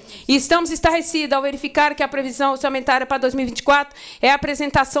pandemia. E estamos estarrecidos ao verificar que a previsão orçamentária para 2024 é a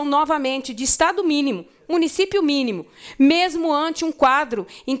apresentação novamente de Estado mínimo, município mínimo, mesmo ante um quadro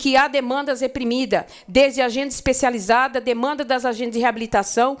em que há demandas reprimidas, desde a agenda especializada, demanda das agendas de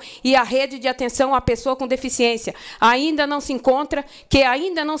reabilitação e a rede de atenção à pessoa com deficiência. Ainda não se encontra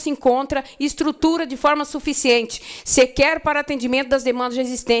estrutura de forma suficiente, sequer para atendimento das demandas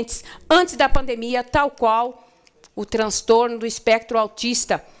existentes antes da pandemia, tal qual o transtorno do espectro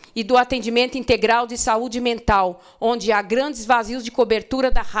autista e do atendimento integral de saúde mental, onde há grandes vazios de cobertura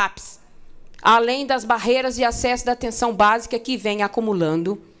da RAPS, além das barreiras de acesso da atenção básica que vem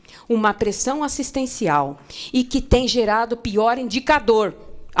acumulando uma pressão assistencial e que tem gerado pior indicador,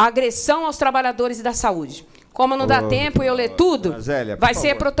 a agressão aos trabalhadores da saúde. Como não dá tempo eu ler tudo, Zélia, vai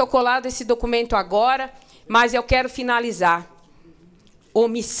ser protocolado esse documento agora, mas eu quero finalizar.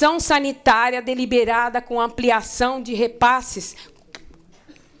 Omissão sanitária deliberada com ampliação de repasses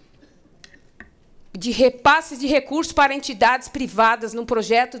de repasses de recursos para entidades privadas num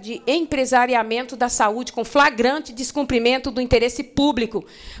projeto de empresariamento da saúde com flagrante descumprimento do interesse público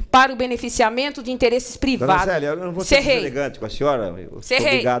para o beneficiamento de interesses privados. Dona Célia, eu não vou ser deselegante com a senhora. Eu sou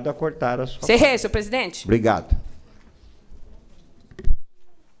obrigado a cortar a sua fala. Senhor presidente. Obrigado.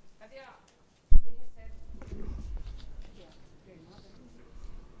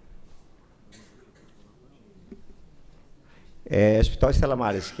 Hospital Estela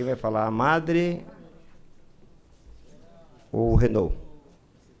Maris, quem vai falar? A Madre ou o Renault?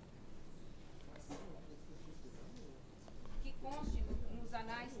 Que conste nos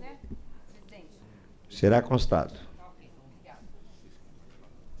anais, né, presidente? Será constado.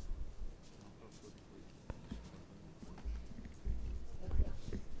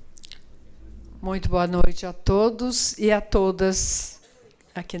 Muito boa noite a todos e a todas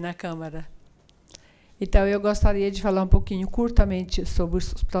aqui na Câmara. Então, eu gostaria de falar um pouquinho curtamente sobre o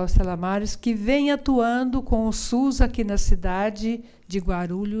Hospital Estela Maris, que vem atuando com o SUS aqui na cidade de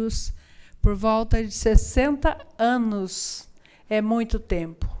Guarulhos por volta de 60 anos. É muito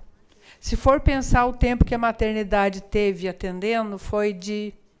tempo. Se for pensar o tempo que a maternidade teve atendendo, foi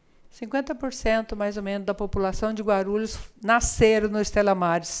de 50% mais ou menos da população de Guarulhos nasceram no Estela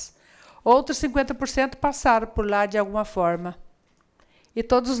Maris. Outros 50% passaram por lá de alguma forma. E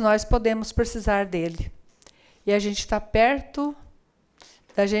todos nós podemos precisar dele. E a gente está perto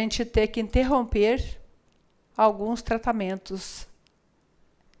da gente ter que interromper alguns tratamentos.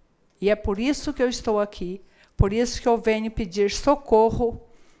 E é por isso que eu estou aqui, por isso que eu venho pedir socorro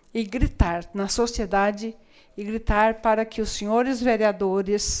e gritar na sociedade, e gritar para que os senhores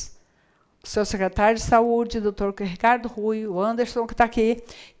vereadores, o seu secretário de Saúde, o doutor Ricardo Rui, o Anderson, que está aqui,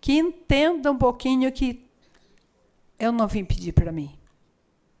 que entendam um pouquinho que eu não vim pedir para mim.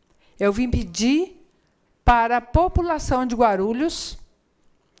 Eu vim pedir para a população de Guarulhos,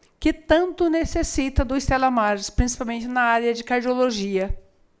 que tanto necessita do Estela Maris, principalmente na área de cardiologia.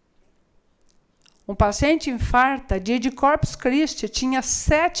 Um paciente infarta, dia de Corpus Christi, tinha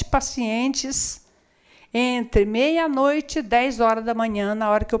 7 pacientes entre meia-noite e 10 horas da manhã, na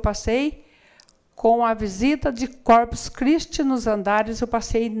hora que eu passei, com a visita de Corpus Christi nos andares, eu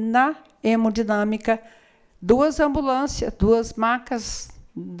passei na hemodinâmica, 2 ambulâncias, 2 macas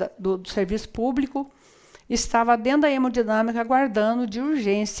do serviço público, estava dentro da hemodinâmica aguardando de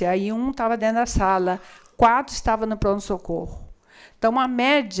urgência. Aí 1 estava dentro da sala, 4 estavam no pronto-socorro. Então, a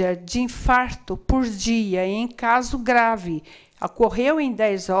média de infarto por dia, em caso grave, ocorreu em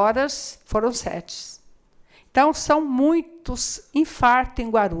 10 horas, foram 7. Então, são muitos infartos em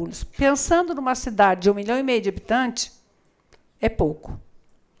Guarulhos. Pensando numa cidade de 1,5 milhão de habitantes, é pouco.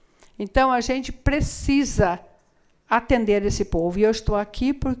 Então, a gente precisa atender esse povo. E eu estou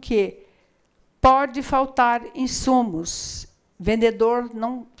aqui porque pode faltar insumos. Vendedor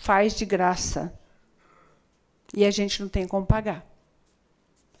não faz de graça. E a gente não tem como pagar.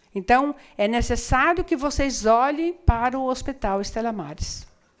 Então, é necessário que vocês olhem para o Hospital Estela Maris.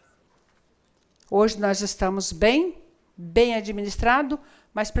 Hoje nós estamos bem administrado,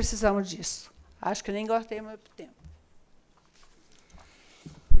 mas precisamos disso. Acho que nem gostei muito tempo.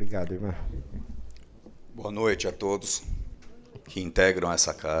 Obrigado, irmã. Boa noite a todos que integram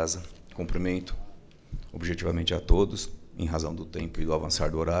essa casa. Cumprimento objetivamente a todos, em razão do tempo e do avançar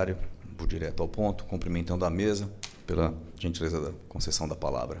do horário. Vou direto ao ponto, cumprimentando a mesa pela gentileza da concessão da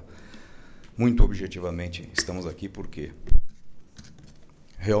palavra. Muito objetivamente, estamos aqui porque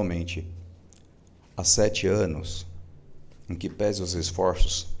realmente há 7 anos, em que pese os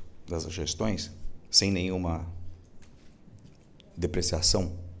esforços das gestões, sem nenhuma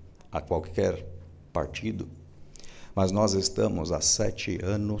depreciação a qualquer partido, mas nós estamos há 7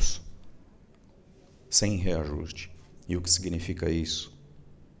 anos sem reajuste. E o que significa isso?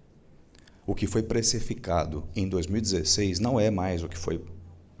 O que foi precificado em 2016 não é mais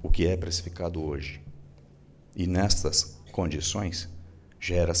o que é precificado hoje. E nestas condições,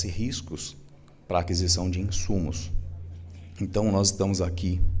 gera-se riscos para a aquisição de insumos. Então, nós estamos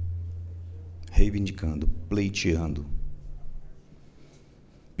aqui reivindicando, pleiteando,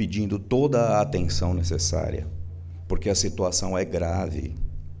 pedindo toda a atenção necessária, porque a situação é grave,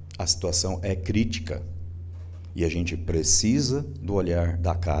 a situação é crítica, e a gente precisa do olhar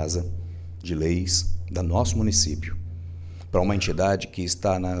da Casa de Leis do nosso município, para uma entidade que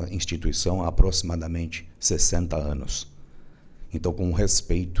está na instituição há aproximadamente 60 anos. Então, com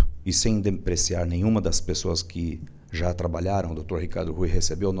respeito e sem depreciar nenhuma das pessoas que já trabalharam, o doutor Ricardo Rui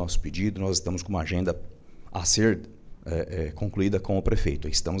recebeu o nosso pedido, nós estamos com uma agenda a ser concluída com o prefeito.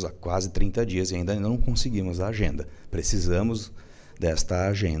 Estamos há quase 30 dias e ainda não conseguimos a agenda. Precisamos desta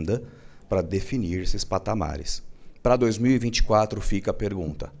agenda para definir esses patamares. Para 2024 fica a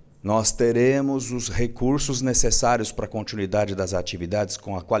pergunta: nós teremos os recursos necessários para a continuidade das atividades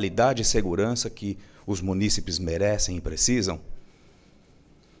com a qualidade e segurança que os munícipes merecem e precisam?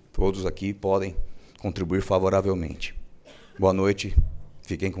 Todos aqui podem contribuir favoravelmente. Boa noite,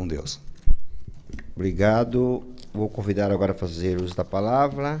 fiquem com Deus. Obrigado. Vou convidar agora a fazer uso da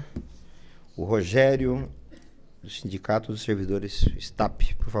palavra o Rogério, do Sindicato dos Servidores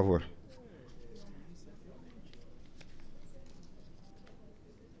STAP, por favor.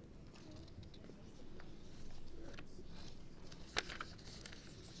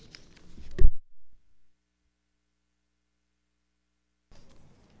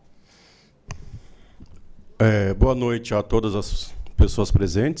 Boa noite a todas as pessoas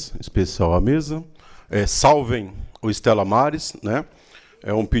presentes, em especial à mesa. Salvem o Estela Maris, né?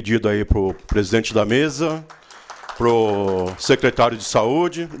 É um pedido aí para o presidente da mesa, para o secretário de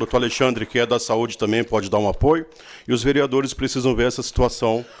Saúde, o doutor Alexandre, que é da Saúde, também pode dar um apoio, e os vereadores precisam ver essa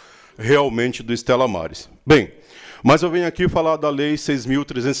situação realmente do Estela Maris. Bem, mas eu venho aqui falar da Lei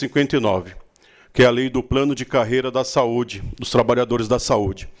 6.359, que é a lei do plano de carreira da saúde, dos trabalhadores da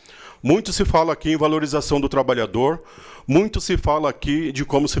saúde. Muito se fala aqui em valorização do trabalhador, muito se fala aqui de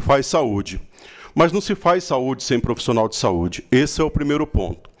como se faz saúde. Mas não se faz saúde sem profissional de saúde. Esse é o primeiro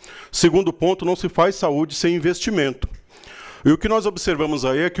ponto. Segundo ponto, não se faz saúde sem investimento. E o que nós observamos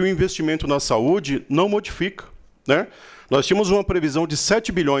aí é que o investimento na saúde não modifica, né? Nós tínhamos uma previsão de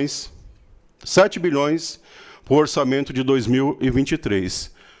 7 bilhões para o orçamento de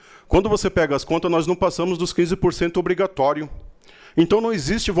 2023. Quando você pega as contas, nós não passamos dos 15% obrigatório. Então, não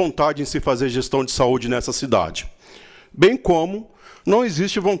existe vontade em se fazer gestão de saúde nessa cidade. Bem como não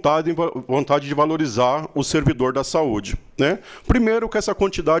existe vontade de valorizar o servidor da saúde, né? Primeiro, com essa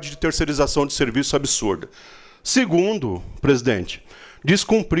quantidade de terceirização de serviço absurda. Segundo, presidente,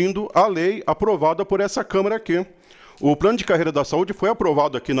 descumprindo a lei aprovada por essa Câmara aqui. O plano de carreira da saúde foi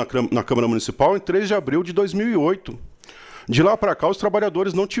aprovado aqui na Câmara Municipal em 3 de abril de 2008. De lá para cá, os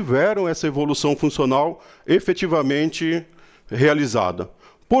trabalhadores não tiveram essa evolução funcional efetivamente realizada.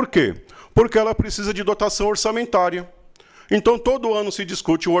 Por quê? Porque ela precisa de dotação orçamentária. Então, todo ano se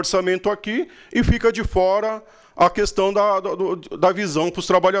discute o orçamento aqui e fica de fora a questão da visão para os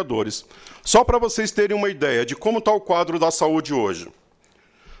trabalhadores. Só para vocês terem uma ideia de como está o quadro da saúde hoje.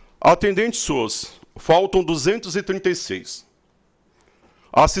 Atendente SUS, faltam 236.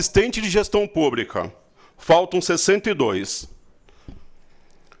 Assistente de gestão pública, faltam 62.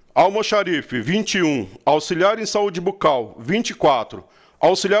 Almoxarife, 21. Auxiliar em saúde bucal, 24.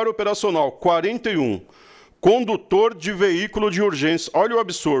 Auxiliar operacional, 41. Condutor de veículo de urgência. Olha o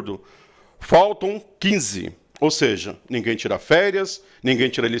absurdo. Faltam 15. Ou seja, ninguém tira férias, ninguém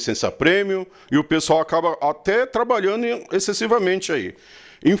tira licença-prêmio, e o pessoal acaba até trabalhando excessivamente aí.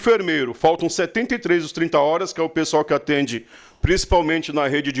 Enfermeiro, faltam 73 dos 30 horas, que é o pessoal que atende principalmente na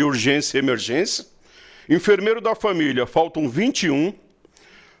rede de urgência e emergência. Enfermeiro da família, faltam 21.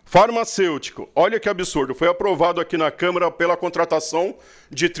 Farmacêutico, olha que absurdo, foi aprovado aqui na Câmara pela contratação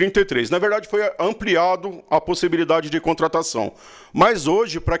de 33. Na verdade, foi ampliado a possibilidade de contratação. Mas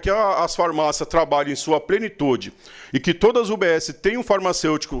hoje, para que as farmácias trabalhem em sua plenitude e que todas as UBS tenham um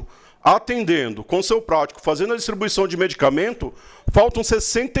farmacêutico atendendo, com seu prático, fazendo a distribuição de medicamento, faltam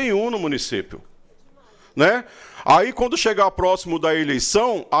 61 no município. Né? Aí, quando chegar próximo da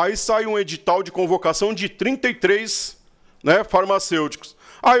eleição, aí sai um edital de convocação de 33, né, farmacêuticos.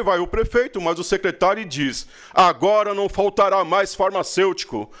 Aí vai o prefeito, mas o secretário diz, agora não faltará mais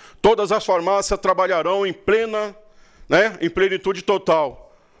farmacêutico, todas as farmácias trabalharão em plena, né, em plenitude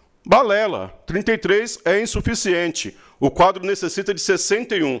total. Balela, 33 é insuficiente, o quadro necessita de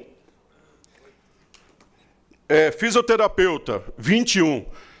 61. Fisioterapeuta, 21.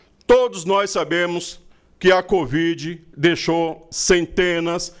 Todos nós sabemos que a Covid deixou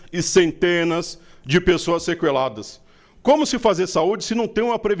centenas e centenas de pessoas sequeladas. Como se fazer saúde se não tem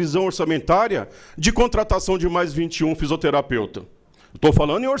uma previsão orçamentária de contratação de mais 21 fisioterapeutas? Estou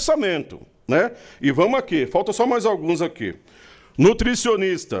falando em orçamento, né? E vamos aqui, falta só mais alguns aqui.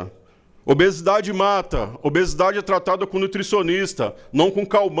 Nutricionista, obesidade mata, obesidade é tratada com nutricionista, não com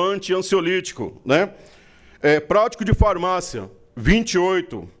calmante e ansiolítico, né? Prático de farmácia,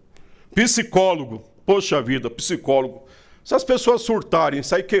 28. Psicólogo, poxa vida, psicólogo. Se as pessoas surtarem,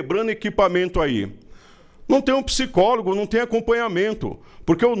 sair quebrando equipamento aí, não tem um psicólogo, não tem acompanhamento.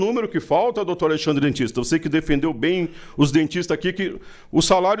 Porque o número que falta, doutor Alexandre Dentista, você que defendeu bem os dentistas aqui, que o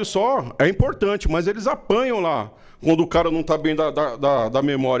salário só é importante, mas eles apanham lá, quando o cara não está bem da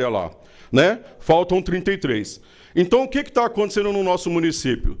memória lá. Né? Faltam 33. Então, o que está acontecendo no nosso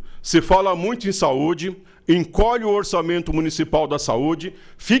município? Se fala muito em saúde, encolhe o orçamento municipal da saúde,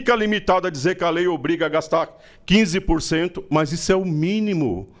 fica limitado a dizer que a lei obriga a gastar 15%, mas isso é o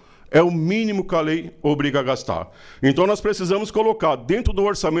mínimo. é o mínimo que a lei obriga a gastar. Então, nós precisamos colocar dentro do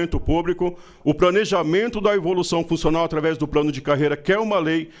orçamento público o planejamento da evolução funcional através do plano de carreira, que é uma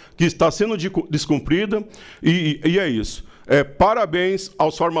lei que está sendo descumprida, e é isso. Parabéns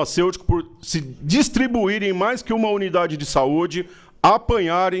aos farmacêuticos por se distribuírem mais que uma unidade de saúde,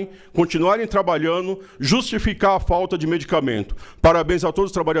 apanharem, continuarem trabalhando, justificar a falta de medicamento. Parabéns a todos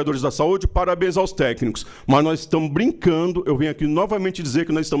os trabalhadores da saúde, parabéns aos técnicos. Mas nós estamos brincando, eu venho aqui novamente dizer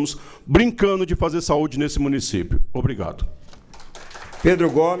que nós estamos brincando de fazer saúde nesse município. Obrigado.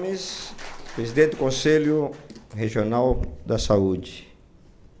 Pedro Gomes, presidente do Conselho Regional da Saúde.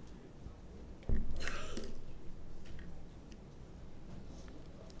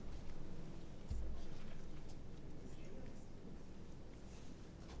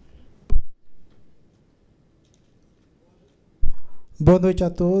 Boa noite a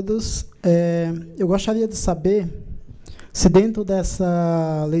todos. Eu gostaria de saber se dentro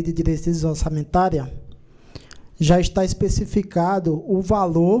dessa lei de diretrizes orçamentárias já está especificado o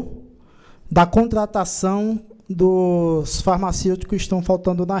valor da contratação dos farmacêuticos que estão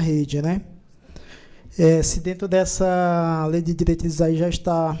faltando na rede, né? Se dentro dessa lei de diretrizes aí já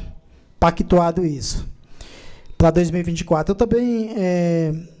está pactuado isso para 2024. Eu também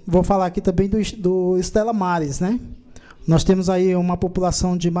vou falar aqui também do Estela Maris, né? Nós temos aí uma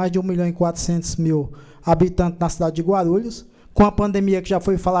população de mais de 1.400.000 habitantes na cidade de Guarulhos. Com a pandemia, que já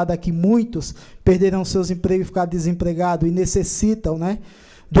foi falada aqui, muitos perderam seus empregos e ficaram desempregados e necessitam, né,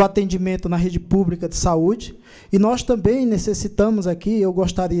 do atendimento na rede pública de saúde. E nós também necessitamos aqui, eu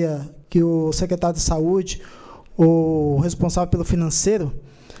gostaria que o secretário de Saúde, o responsável pelo financeiro,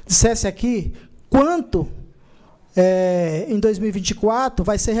 dissesse aqui quanto em 2024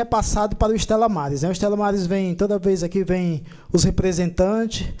 vai ser repassado para o Estela Maris, né? O Estela Maris vem, toda vez aqui vem os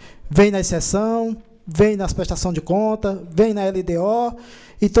representantes, vem na exceção, vem nas prestações de conta, vem na LDO,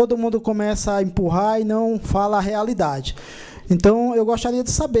 e todo mundo começa a empurrar e não fala a realidade. Então, eu gostaria de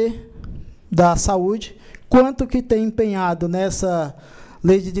saber da saúde quanto que tem empenhado nessa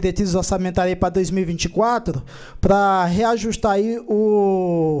lei de diretrizes orçamentárias para 2024 para reajustar aí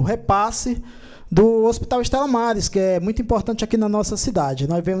o repasse do Hospital Estela Maris, que é muito importante aqui na nossa cidade.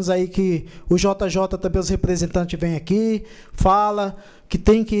 Nós vemos aí que o JJ, também os representantes vêm aqui, fala que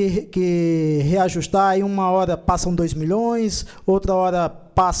tem que reajustar, aí uma hora passam 2 milhões, outra hora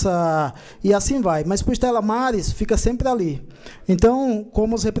passa, e assim vai. Mas para o Estela Maris fica sempre ali. Então,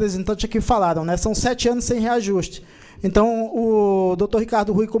 como os representantes aqui falaram, né, são 7 anos sem reajuste. Então, o doutor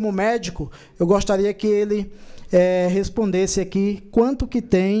Ricardo Rui, como médico, eu gostaria que ele respondesse aqui quanto que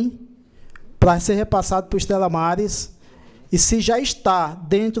tem para ser repassado para o Estela Maris, e se já está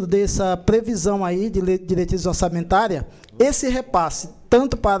dentro dessa previsão aí de diretrizes orçamentárias, esse repasse,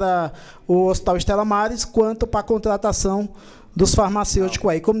 tanto para o Hospital Estela Maris, quanto para a contratação dos farmacêuticos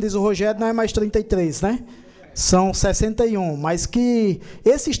aí. Como diz o Rogério, não é mais 33, né? São 61, mas que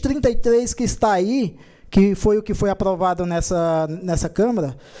esses 33 que está aí, que foi o que foi aprovado nessa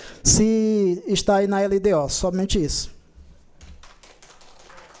Câmara, se está aí na LDO, somente isso.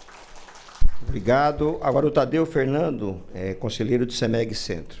 Obrigado. Agora o Tadeu Fernando, conselheiro do CEMEG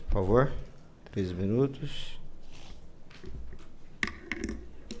Centro. Por favor, 3 minutos.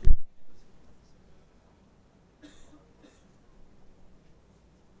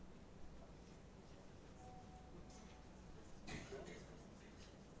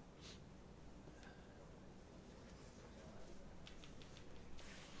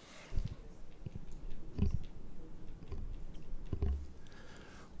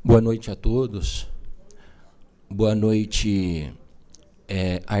 Boa noite a todos. Boa noite,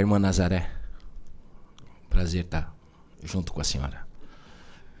 a irmã Nazaré. Prazer estar junto com a senhora.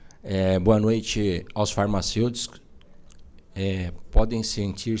 Boa noite aos farmacêuticos. Podem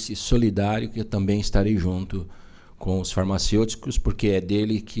sentir-se solidários, que eu também estarei junto com os farmacêuticos, porque é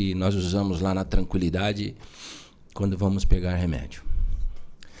dele que nós usamos lá na tranquilidade quando vamos pegar remédio.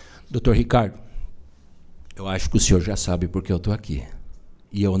 Doutor Ricardo, eu acho que o senhor já sabe por que eu estou aqui.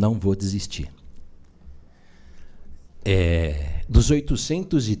 E eu não vou desistir. Dos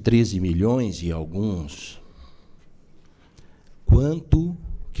 813 milhões e alguns, quanto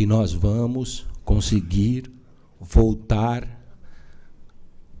que nós vamos conseguir voltar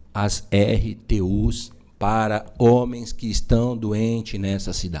às RTUs para homens que estão doentes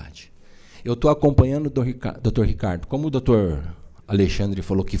nessa cidade? Eu estou acompanhando o doutor Ricardo. Como o doutor Alexandre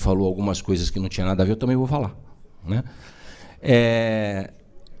falou que falou algumas coisas que não tinha nada a ver, eu também vou falar, né?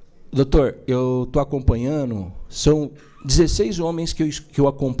 Doutor, eu estou acompanhando, são 16 homens que eu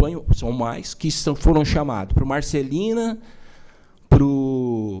acompanho, são mais, que foram chamados para o Marcelina, para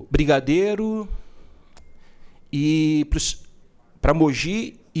o Brigadeiro, e para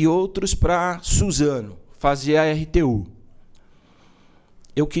Mogi e outros para Suzano, fazer a RTU.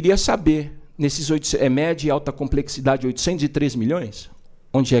 Eu queria saber, nesses média e alta complexidade, 803 milhões,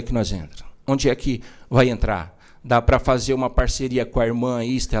 onde é que nós entramos? Onde é que vai entrar? Dá para fazer uma parceria com a irmã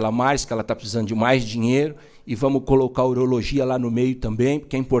aí, Estela Mares, que ela está precisando de mais dinheiro, e vamos colocar a urologia lá no meio também,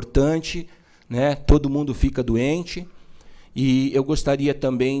 porque é importante, né? Todo mundo fica doente. E eu gostaria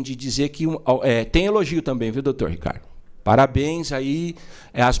também de dizer que tem elogio também, viu, doutor Ricardo? Parabéns aí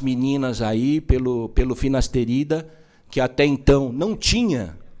às meninas aí pelo finasterida, que até então não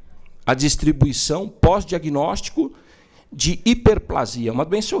tinha a distribuição pós-diagnóstico de hiperplasia, uma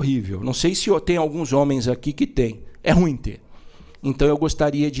doença horrível. Não sei se tem alguns homens aqui que tem. É ruim ter. Então, eu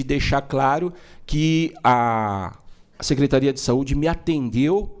gostaria de deixar claro que a Secretaria de Saúde me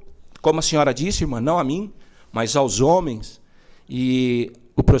atendeu, como a senhora disse, irmã, não a mim, mas aos homens, e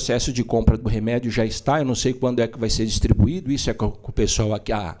o processo de compra do remédio já está, eu não sei quando é que vai ser distribuído, isso é com o pessoal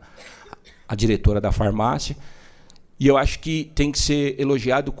aqui, a diretora da farmácia, e eu acho que tem que ser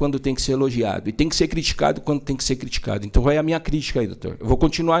elogiado quando tem que ser elogiado, e tem que ser criticado quando tem que ser criticado. Então, vai a minha crítica aí, doutor. Eu vou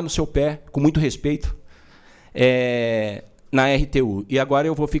continuar no seu pé, com muito respeito, na RTU. E agora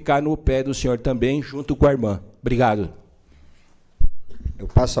eu vou ficar no pé do senhor também, junto com a irmã. Obrigado. Eu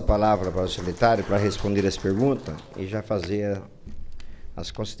passo a palavra para o secretário para responder as perguntas e já fazer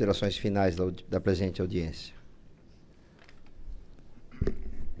as considerações finais da presente audiência.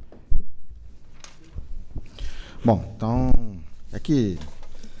 Bom, então, é que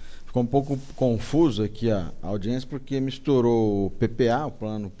ficou um pouco confuso aqui a audiência, porque misturou o PPA, o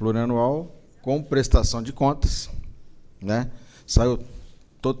Plano Plurianual, com prestação de contas, né? Saiu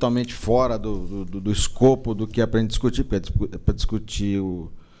totalmente fora do escopo do que é para a gente discutir, porque é para discutir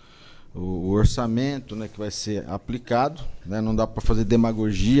o orçamento, né, que vai ser aplicado, né? Não dá para fazer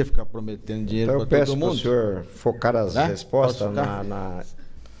demagogia, ficar prometendo dinheiro então, para todo mundo. Eu peço para o senhor focar as respostas na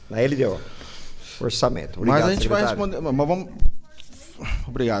LDO, orçamento. Obrigado, mas a gente secretário. vai responder, mas vamos...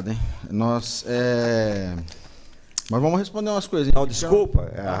 Obrigado, hein? Mas vamos responder umas coisinhas. Não, desculpa,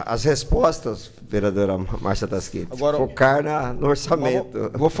 as respostas, vereadora Márcia Tasquete, focar no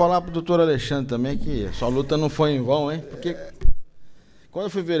orçamento. Vou falar para o doutor Alexandre também que sua luta não foi em vão, hein? Porque quando eu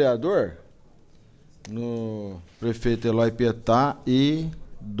fui vereador, no prefeito Eloy Pietá e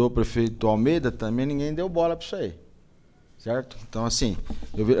do prefeito Almeida, também ninguém deu bola para isso aí. Certo? Então, assim,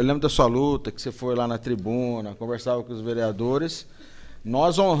 eu lembro da sua luta, que você foi lá na tribuna, conversava com os vereadores.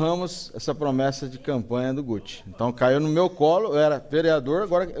 Nós honramos essa promessa de campanha do Guti. Então, caiu no meu colo, eu era vereador,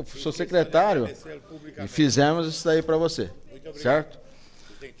 agora eu sou secretário, e fizemos isso daí para você. Certo?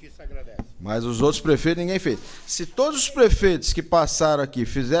 O dentista agradece. Mas os outros prefeitos, ninguém fez. Se todos os prefeitos que passaram aqui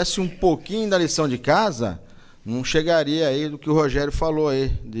fizessem um pouquinho da lição de casa, não chegaria aí do que o Rogério falou aí,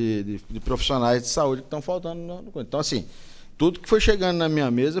 de profissionais de saúde que estão faltando. Então, assim, tudo que foi chegando na minha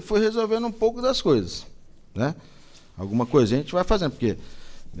mesa foi resolvendo um pouco das coisas, né? Alguma coisa a gente vai fazendo, porque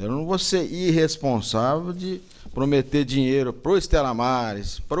eu não vou ser irresponsável de prometer dinheiro para o Estela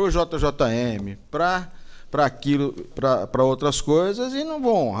Mares, para o JJM, para outras coisas e não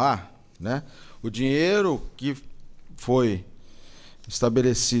vou honrar, né? O dinheiro que foi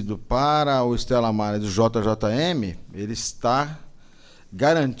estabelecido para o Estela Mares do JJM, ele está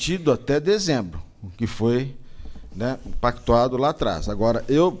garantido até dezembro, o que foi, né, pactuado lá atrás. Agora,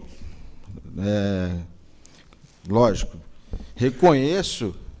 eu... lógico,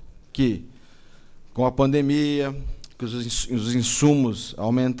 reconheço que com a pandemia, que os insumos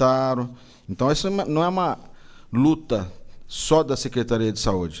aumentaram. Então, isso não é uma luta só da Secretaria de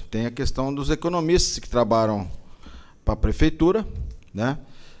Saúde. Tem a questão dos economistas que trabalham para a Prefeitura, né?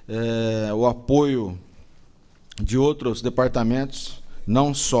 O apoio de outros departamentos,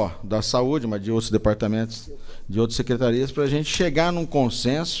 não só da saúde, mas de outros departamentos, de outras secretarias, para a gente chegar num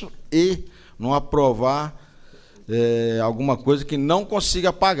consenso e não aprovar alguma coisa que não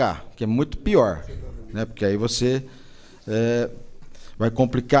consiga pagar, que é muito pior, né? Porque aí você vai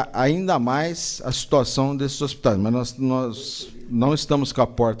complicar ainda mais a situação desses hospitais. Mas nós não estamos com a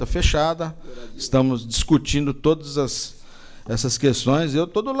porta fechada, estamos discutindo todas essas questões. Eu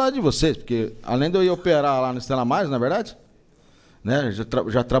estou do lado de vocês, porque além de eu ir operar lá no Estela Mares, na verdade, né?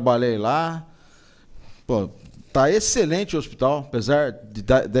 Já trabalhei lá. Pô, tá excelente o hospital, apesar de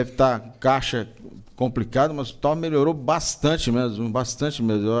deve estar caixa complicado, mas o hospital melhorou bastante mesmo, bastante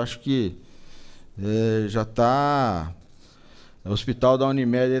mesmo. Eu acho que já está... O hospital da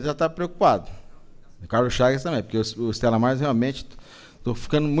Unimed já está preocupado. O Carlos Chagas também, porque o Estela Mares realmente... Estou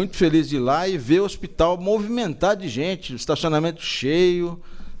ficando muito feliz de ir lá e ver o hospital movimentado de gente, o estacionamento cheio,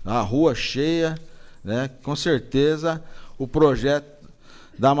 a rua cheia, né? Com certeza, o projeto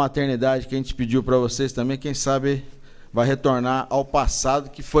da maternidade que a gente pediu para vocês também, quem sabe vai retornar ao passado,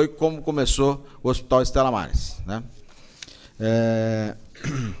 que foi como começou o Hospital Estela Maris, né?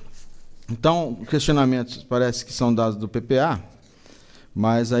 Então, questionamentos parece que são dados do PPA,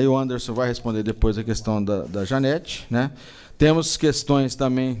 mas aí o Anderson vai responder depois a questão da Janete, né? Temos questões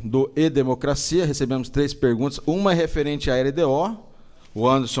também do E-Democracia, recebemos 3 perguntas, uma é referente à LDO, o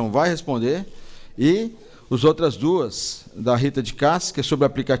Anderson vai responder, e as outras 2 da Rita de Cássia, que é sobre o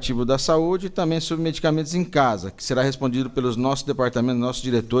aplicativo da saúde, e também sobre medicamentos em casa, que será respondido pelos nossos departamentos, nossos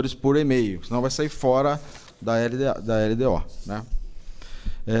diretores por e-mail, senão vai sair fora da LDO, né?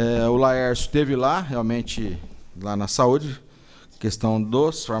 O Laércio esteve lá, realmente, lá na saúde, questão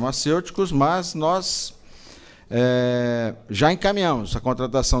dos farmacêuticos, mas nós já encaminhamos a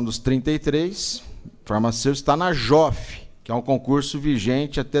contratação dos 33 farmacêuticos, está na JOF, que é um concurso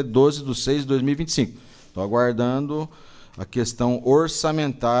vigente até 12/6/2025. Estou aguardando a questão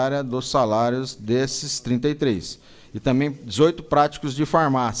orçamentária dos salários desses 33. E também 18 práticos de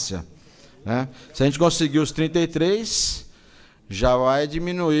farmácia, né? Se a gente conseguir os 33, já vai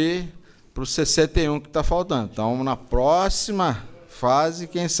diminuir para os 61 que está faltando. Então, na próxima fase,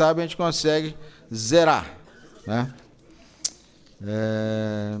 quem sabe a gente consegue zerar, né?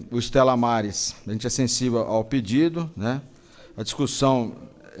 O Estela Maris, a gente é sensível ao pedido, né? A discussão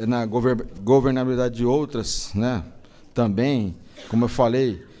na governabilidade de outras, né? Também, como eu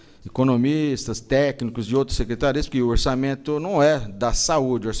falei, economistas, técnicos de outras secretarias, porque o orçamento não é da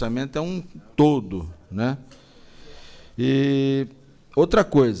saúde, o orçamento é um todo, né? E outra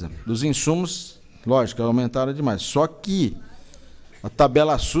coisa, dos insumos, lógico, aumentaram demais. Só que a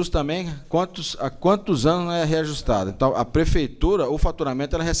tabela SUS também, há quantos anos não é reajustada? Então, a prefeitura, o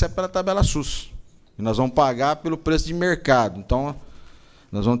faturamento, ela recebe pela tabela SUS. E nós vamos pagar pelo preço de mercado. Então,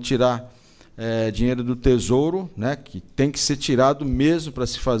 nós vamos tirar dinheiro do Tesouro, né, que tem que ser tirado mesmo para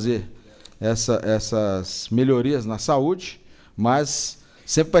se fazer essas melhorias na saúde, mas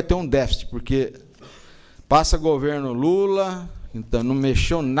sempre vai ter um déficit, porque passa governo Lula, então não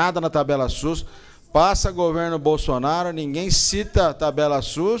mexeu nada na tabela SUS, passa governo Bolsonaro, ninguém cita a tabela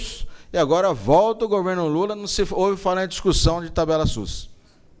SUS, e agora volta o governo Lula, não se ouve falar em discussão de tabela SUS.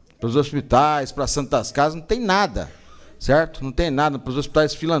 Para os hospitais, para as Santas Casas, não tem nada, certo? Não tem nada para os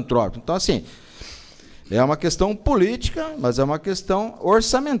hospitais filantrópicos. Então, assim, é uma questão política, mas é uma questão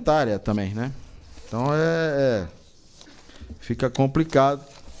orçamentária também, né? Então, fica complicado.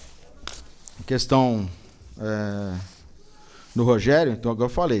 A questão do Rogério, então, agora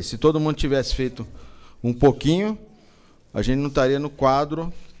eu falei, se todo mundo tivesse feito um pouquinho, a gente não estaria no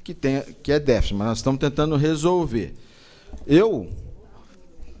quadro que é déficit, mas nós estamos tentando resolver. Eu,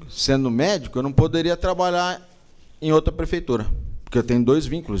 sendo médico, eu não poderia trabalhar em outra prefeitura, porque eu tenho 2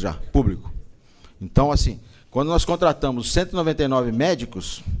 vínculos já, público. Então, assim, quando nós contratamos 199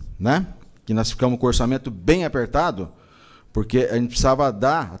 médicos, né, que nós ficamos com o orçamento bem apertado, porque a gente precisava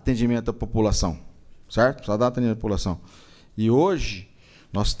dar atendimento à população, certo? Precisava dar atendimento à população. E hoje,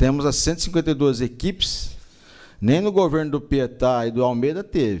 nós temos as 152 equipes, nem no governo do Pietá e do Almeida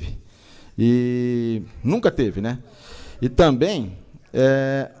teve. E nunca teve, né? E também,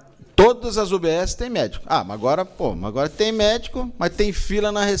 todas as UBS têm médico. Mas agora tem médico, mas tem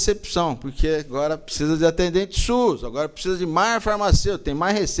fila na recepção, porque agora precisa de atendente SUS, agora precisa de mais farmacêutico, tem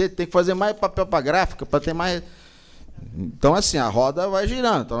mais receita, tem que fazer mais papel para gráfica, para ter mais... Então, assim, a roda vai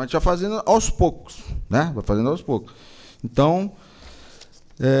girando. Então, a gente vai fazendo aos poucos, né? Vai fazendo aos poucos. Então,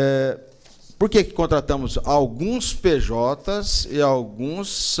 por que contratamos alguns PJs e alguns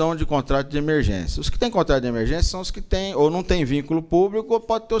são de contrato de emergência? Os que têm contrato de emergência são os que têm, ou não têm vínculo público, ou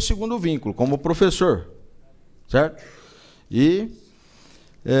pode ter o segundo vínculo, como o professor, certo? E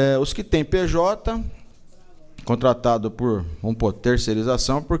os que têm PJ, contratado por,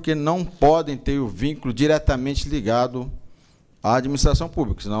 terceirização, porque não podem ter o vínculo diretamente ligado à administração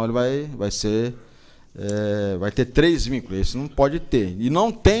pública, senão ele vai ter 3 vínculos, esse não pode ter. E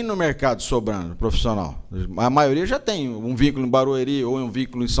não tem no mercado sobrando profissional. A maioria já tem um vínculo em Barueri, ou um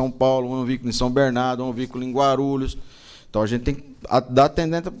vínculo em São Paulo, ou um vínculo em São Bernardo, ou um vínculo em Guarulhos. Então a gente tem que dar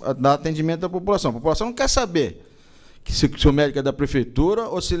atendimento à população. A população não quer saber se o médico é da prefeitura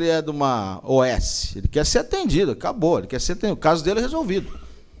ou se ele é de uma OS. Ele quer ser atendido, acabou. Ele quer ser atendido. O caso dele é resolvido.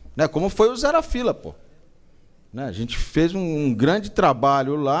 Né? Como foi o Zero Fila, pô. Né? A gente fez um grande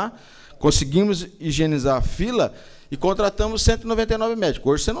trabalho lá, conseguimos higienizar a fila e contratamos 199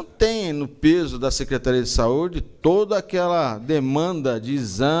 médicos. Hoje você não tem no peso da Secretaria de Saúde toda aquela demanda de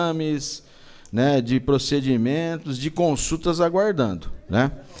exames, né, de procedimentos, de consultas aguardando.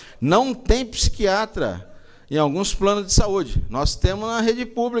 Né? Não tem psiquiatra em alguns planos de saúde. Nós temos na rede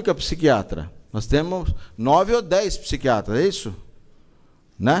pública psiquiatra. Nós temos 9 ou 10 psiquiatras, é isso?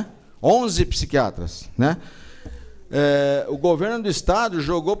 Né? 11 psiquiatras. Né? o governo do estado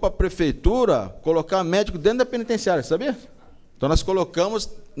jogou para a prefeitura colocar médico dentro da penitenciária, sabia? Então nós colocamos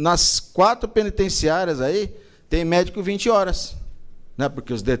nas 4 penitenciárias aí, tem médico 20 horas, né?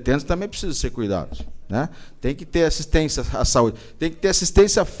 Porque os detentos também precisam ser cuidados, né? Tem que ter assistência à saúde, tem que ter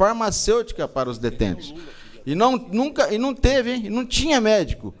assistência farmacêutica para os detentos. E não teve, hein? Não tinha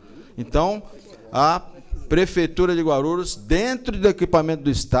médico. Então, a Prefeitura de Guarulhos, dentro do equipamento do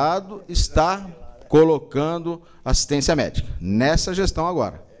Estado, está colocando assistência médica, nessa gestão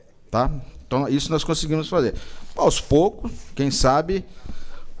agora. Tá? Então, isso nós conseguimos fazer. Aos poucos, quem sabe,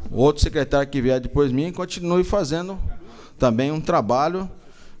 o outro secretário que vier depois de mim continue fazendo também um trabalho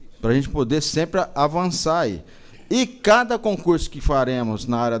para a gente poder sempre avançar aí. E cada concurso que faremos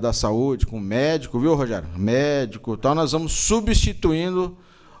na área da saúde, com médico, viu, Rogério? Médico, tal, nós vamos substituindo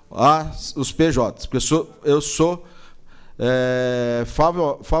os PJs, porque eu sou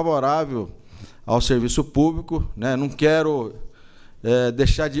favorável ao serviço público, né? Não quero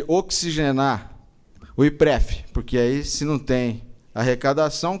deixar de oxigenar o IPREF, porque aí, se não tem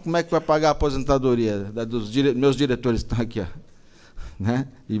arrecadação, como é que vai pagar a aposentadoria dos meus diretores que estão aqui, ó, né?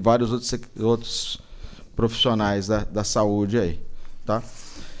 E vários outros profissionais da saúde aí, tá?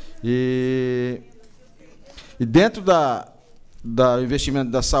 E dentro do investimento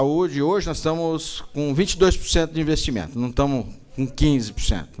da saúde, hoje nós estamos com 22% de investimento, não estamos com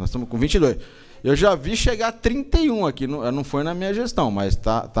 15%, nós estamos com 22%. Eu já vi chegar a 31% aqui, não foi na minha gestão, mas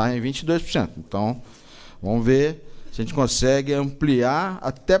está em 22%. Então, vamos ver se a gente consegue ampliar,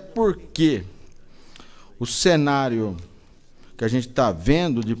 até porque o cenário que a gente está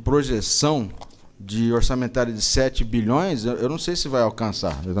vendo de projeção de orçamentário de 7 bilhões, eu não sei se vai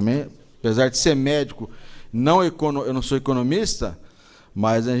alcançar. Eu também, apesar de ser médico, eu não sou economista,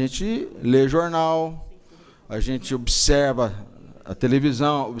 mas a gente lê jornal, a gente observa a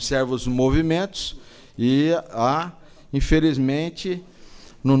televisão, observa os movimentos e, infelizmente,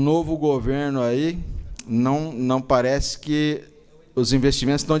 no novo governo aí, não parece que os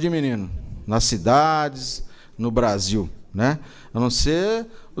investimentos estão diminuindo nas cidades, no Brasil, né? A não ser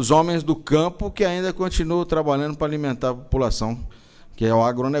os homens do campo que ainda continuam trabalhando para alimentar a população, que é o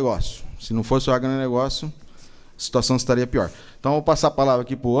agronegócio. Se não fosse o agronegócio, a situação estaria pior. Então, vou passar a palavra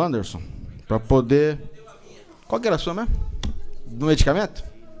aqui para o Anderson, para poder... Qual que era a sua mesmo? Do medicamento?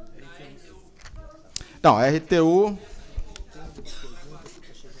 Não, a RTU...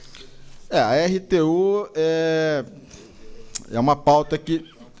 a RTU é uma pauta que...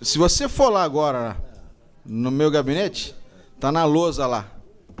 Se você for lá agora, no meu gabinete, está na lousa lá,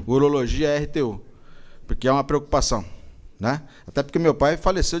 urologia RTU, porque é uma preocupação, né? Até porque meu pai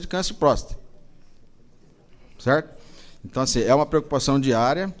faleceu de câncer de próstata. Certo? Então, assim, é uma preocupação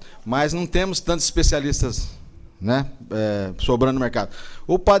diária, mas não temos tantos especialistas, né, sobrando no mercado.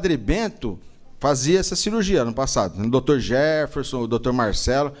 O Padre Bento fazia essa cirurgia no passado, o Dr. Jefferson, o Dr.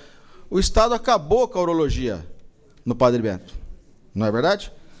 Marcelo. O Estado acabou com a urologia no Padre Bento, não é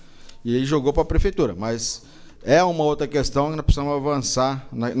verdade? E aí jogou para a prefeitura, mas é uma outra questão que nós precisamos avançar.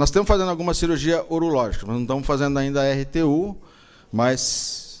 Nós estamos fazendo alguma cirurgia urológica, mas não estamos fazendo ainda a RTU,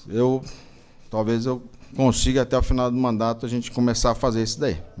 mas talvez eu consiga até o final do mandato a gente começar a fazer isso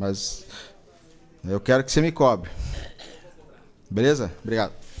daí. Mas eu quero que você me cobre. Beleza?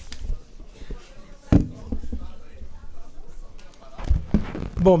 Obrigado.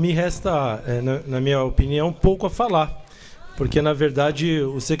 Bom, me resta, na minha opinião, pouco a falar, porque, na verdade,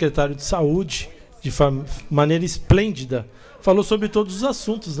 o secretário de Saúde, de maneira esplêndida, falou sobre todos os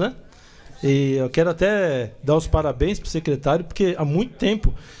assuntos, né? E eu quero até dar os parabéns para o secretário, porque há muito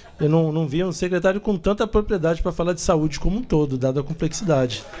tempo eu não via um secretário com tanta propriedade para falar de saúde como um todo, dada a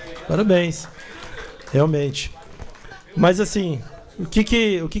complexidade. Parabéns, realmente. Mas, assim, o que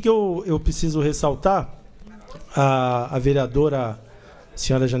eu preciso ressaltar? A vereadora,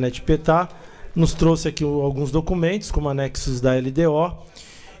 senhora Janete Petá, nos trouxe aqui alguns documentos, como anexos da LDO,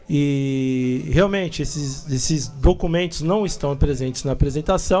 e realmente esses documentos não estão presentes na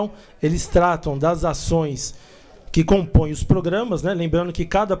apresentação. Eles tratam das ações que compõem os programas, né? Lembrando que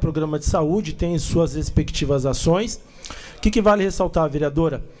cada programa de saúde tem suas respectivas ações. O que vale ressaltar,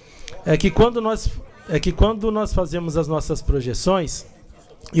 vereadora? É que quando nós fazemos as nossas projeções,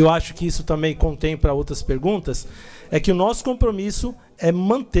 e eu acho que isso também contempla outras perguntas, é que o nosso compromisso é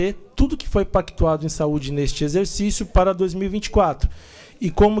manter tudo que foi pactuado em saúde neste exercício para 2024. E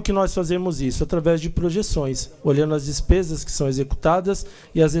como que nós fazemos isso? Através de projeções, olhando as despesas que são executadas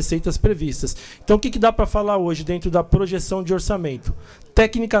e as receitas previstas. Então, o que dá para falar hoje dentro da projeção de orçamento?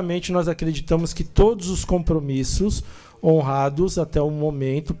 Tecnicamente, nós acreditamos que todos os compromissos honrados até o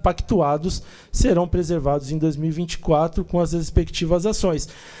momento, pactuados, serão preservados em 2024 com as respectivas ações.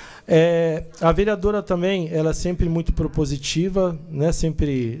 A vereadora também, ela é sempre muito propositiva, né?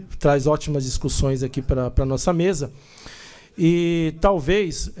 Sempre traz ótimas discussões aqui para a nossa mesa. E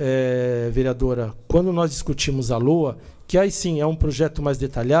talvez, vereadora, quando nós discutimos a LOA, que aí sim é um projeto mais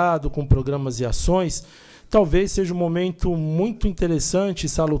detalhado, com programas e ações, talvez seja um momento muito interessante e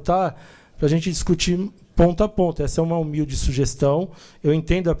salutar para a gente discutir ponto a ponto. Essa é uma humilde sugestão. Eu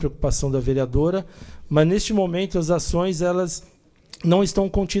entendo a preocupação da vereadora, mas neste momento as ações elas não estão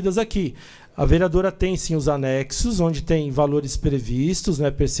contidas aqui. A vereadora tem sim os anexos, onde tem valores previstos,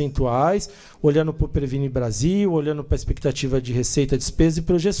 né, percentuais, olhando para o Previne Brasil, olhando para a expectativa de receita, despesa e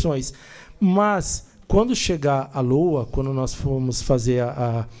projeções. Mas, quando chegar a LOA, quando nós formos fazer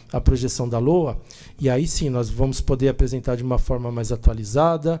a projeção da LOA, e aí sim nós vamos poder apresentar de uma forma mais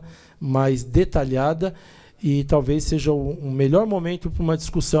atualizada, mais detalhada, e talvez seja o melhor momento para uma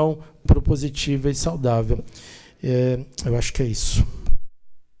discussão propositiva e saudável. Eu acho que é isso.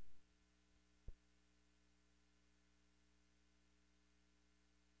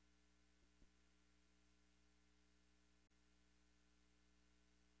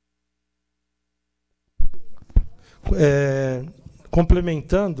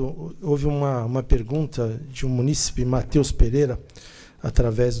 Complementando, houve uma pergunta de um munícipe, Matheus Pereira,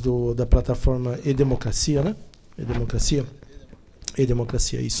 através da plataforma E-Democracia, né?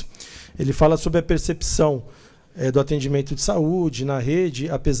 E-Democracia, isso. Ele fala sobre a percepção do atendimento de saúde na rede,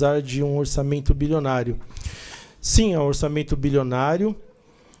 apesar de um orçamento bilionário. Sim, é um orçamento bilionário.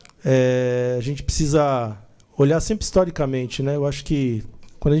 A gente precisa olhar sempre historicamente, né? Eu acho que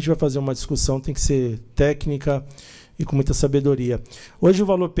quando a gente vai fazer uma discussão tem que ser técnica e com muita sabedoria. Hoje o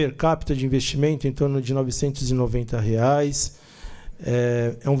valor per capita de investimento é em torno de R$ 990.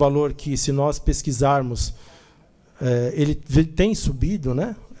 É um valor que, se nós pesquisarmos, ele tem subido,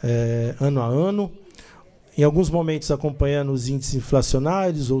 né? Ano a ano, em alguns momentos acompanhando os índices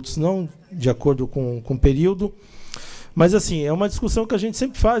inflacionários, outros não, de acordo com o período. Mas, assim, é uma discussão que a gente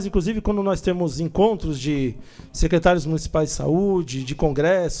sempre faz, inclusive quando nós temos encontros de secretários municipais de saúde, de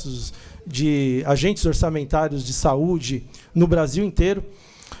congressos, de agentes orçamentários de saúde no Brasil inteiro.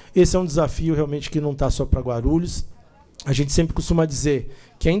 Esse é um desafio realmente que não está só para Guarulhos. A gente sempre costuma dizer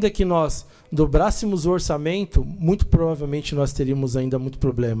que, ainda que nós dobrássemos o orçamento, muito provavelmente nós teríamos ainda muito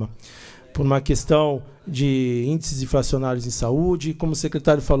problema, por uma questão de índices inflacionários em saúde. Como o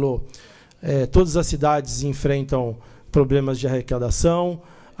secretário falou, todas as cidades enfrentam problemas de arrecadação.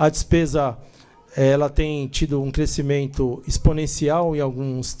 A despesa ela tem tido um crescimento exponencial em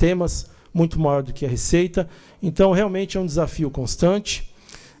alguns temas, muito maior do que a receita. Então, realmente é um desafio constante,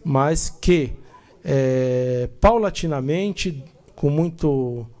 mas que, paulatinamente, com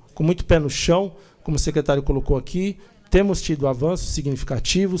muito pé no chão, como o secretário colocou aqui, temos tido avanços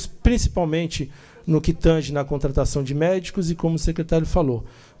significativos, principalmente no que tange na contratação de médicos, e como o secretário falou,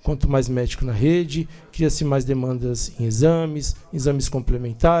 quanto mais médico na rede, cria-se mais demandas em exames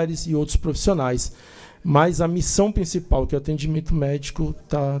complementares e outros profissionais. Mas a missão principal, que é o atendimento médico,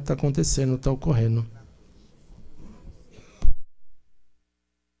 está acontecendo, está ocorrendo.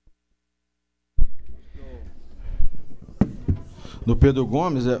 Do Pedro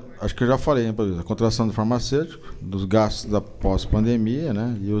Gomes, acho que eu já falei, né, a contratação do farmacêutico, dos gastos da pós-pandemia,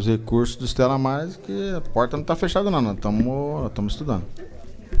 né, e os recursos do Stella Mais, que a porta não está fechada não, nós estamos estudando.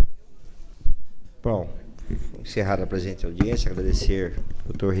 Bom, encerrada a presente audiência, agradecer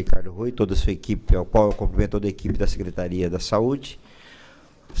ao Dr. Ricardo Rui, toda a sua equipe, ao qual eu cumprimento toda a equipe da Secretaria da Saúde,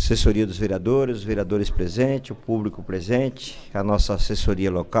 assessoria dos vereadores, os vereadores presentes, o público presente, a nossa assessoria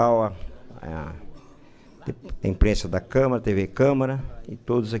local, a imprensa da Câmara, TV Câmara e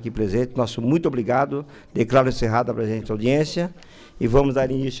todos aqui presentes. Nosso muito obrigado. Declaro encerrada a presente audiência e vamos dar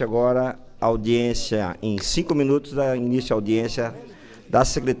início agora à audiência, em 5 minutos, da início à audiência da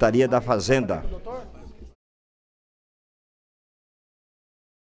Secretaria da Fazenda.